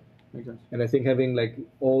 Okay. Makes sense. And I think having like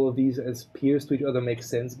all of these as peers to each other makes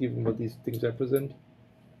sense given what these things represent.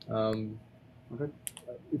 Okay.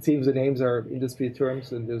 It seems the names are industry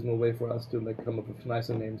terms, and there's no way for us to like come up with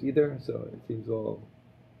nicer names either. So it seems all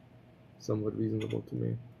somewhat reasonable to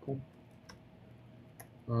me. Cool.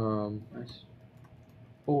 Nice.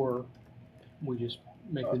 Or we just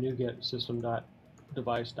make the NuGet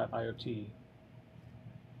system.device.iot.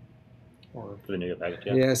 Or For the NuGet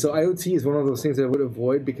package, Yeah, so IoT is one of those things that I would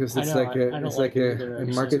avoid because I it's know, like I don't it's like like it either. a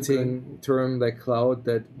It's marketing term like cloud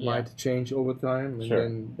that Yeah. might change over time, and sure.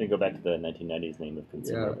 then Then go back to the 1990s name of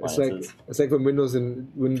consumer it's appliances. like when Windows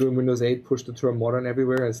 8 pushed the term modern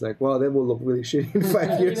everywhere. It's like, well, that will look really shitty in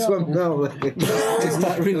 5 years from now. Like, It's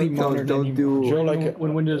not really modern Don't anymore. do. Joe, when, like,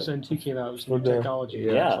 when Windows NT came out, it was new for the- technology.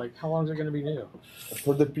 Yeah. It's like, how long is it going to be new?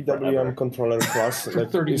 For the PWM controller class,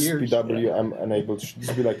 like 30 is years. PWM enabled? Should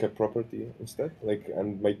this be like a property instead? Like,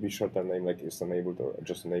 and might be shorter name like is enabled or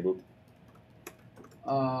just enabled?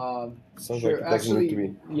 Sounds Sure. like it doesn't need to Actually,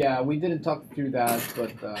 be. yeah, we didn't talk through that,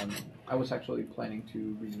 but I was actually planning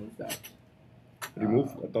to remove that.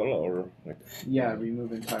 Remove at all or like Yeah,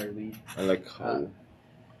 remove entirely. and like how?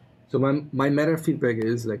 So my meta feedback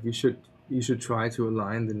is like you should try to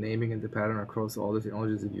align the naming and the pattern across all the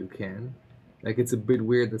technologies that you can. Like it's a bit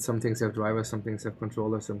weird that some things have drivers, some things have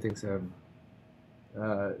controllers, some things have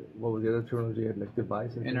what was the other terminology? You had like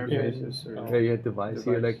device and Interfaces or yeah, you had device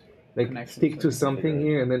here. device Like connections, stick to like, something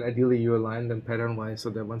here, and then ideally you align them pattern wise so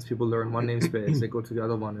that once people learn one namespace, they go to the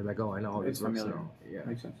other one and like, oh, I know how It's this works familiar. now. Yeah.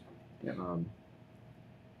 Makes sense.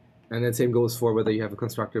 And then same goes for whether you have a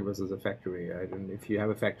constructor versus a factory, right? And if you have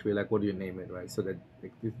a factory, like what do you name it, right? So that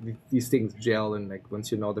like these things gel, and like once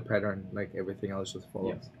you know the pattern, like everything else just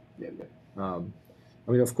follows. Yeah. I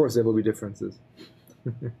mean, of course there will be differences,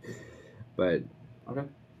 but Okay.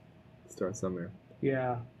 start somewhere.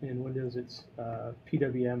 Yeah, in Windows, it's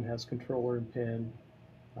PWM has controller and pin,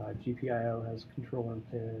 GPIO has controller and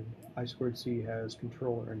pin, I2C has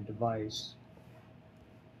controller and device,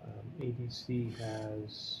 ADC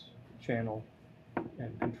has channel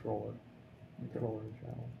and controller and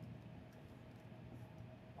channel.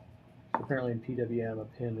 So apparently in PWM, a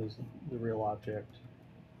pin is the real object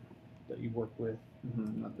that you work with,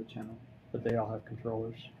 Not the channel. but they all have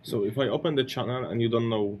controllers. So if I open the channel and you don't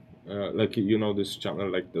know, like you know this channel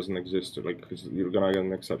like doesn't exist, or like 'cause you're gonna get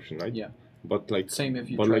an exception, right? Yeah. But like Same if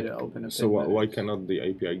you but try like, to open a so pin why that is- cannot the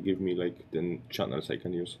API give me like the channels I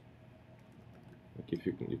can use? Like if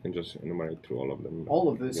you can just enumerate through all of them. All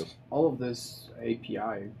of I this, guess. all of this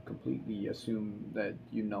API completely assume that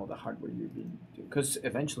you know the hardware you're being, because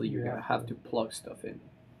eventually you're Yeah. gonna have to plug stuff in.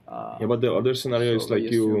 Yeah, but the other scenario is so like they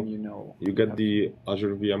assume you know get have- the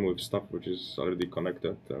Azure VM with stuff which is already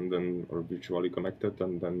connected and then or virtually connected,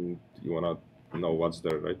 and then you wanna know what's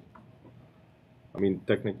there, right? I mean,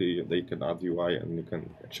 technically they can add UI and you can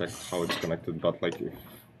check how it's connected, but like if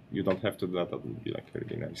you don't have to do that, that would be like a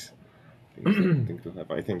really nice thing to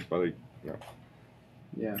have, I think. But like, yeah,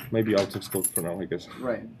 Yeah, maybe out of scope for now, I guess.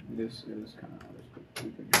 right. This is kind of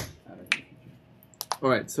we could add it in the future. All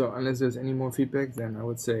right. So unless there's any more feedback, then I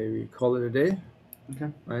would say we call it a day. Okay.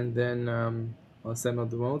 And then I'll send out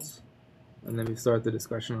the notes, and then we start the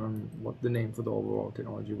discussion on what the name for the overall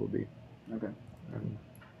technology will be. Okay. And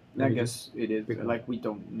I guess it is like we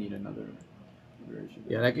don't need another version.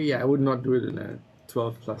 I would not do it in a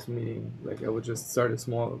 12 plus meeting. Like I would just start a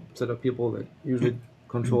small set of people that usually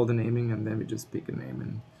control the naming, and then we just pick a name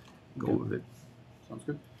and go with it. Sounds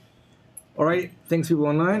good. All right, thanks people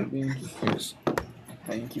online.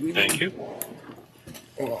 Thank you. Thank you.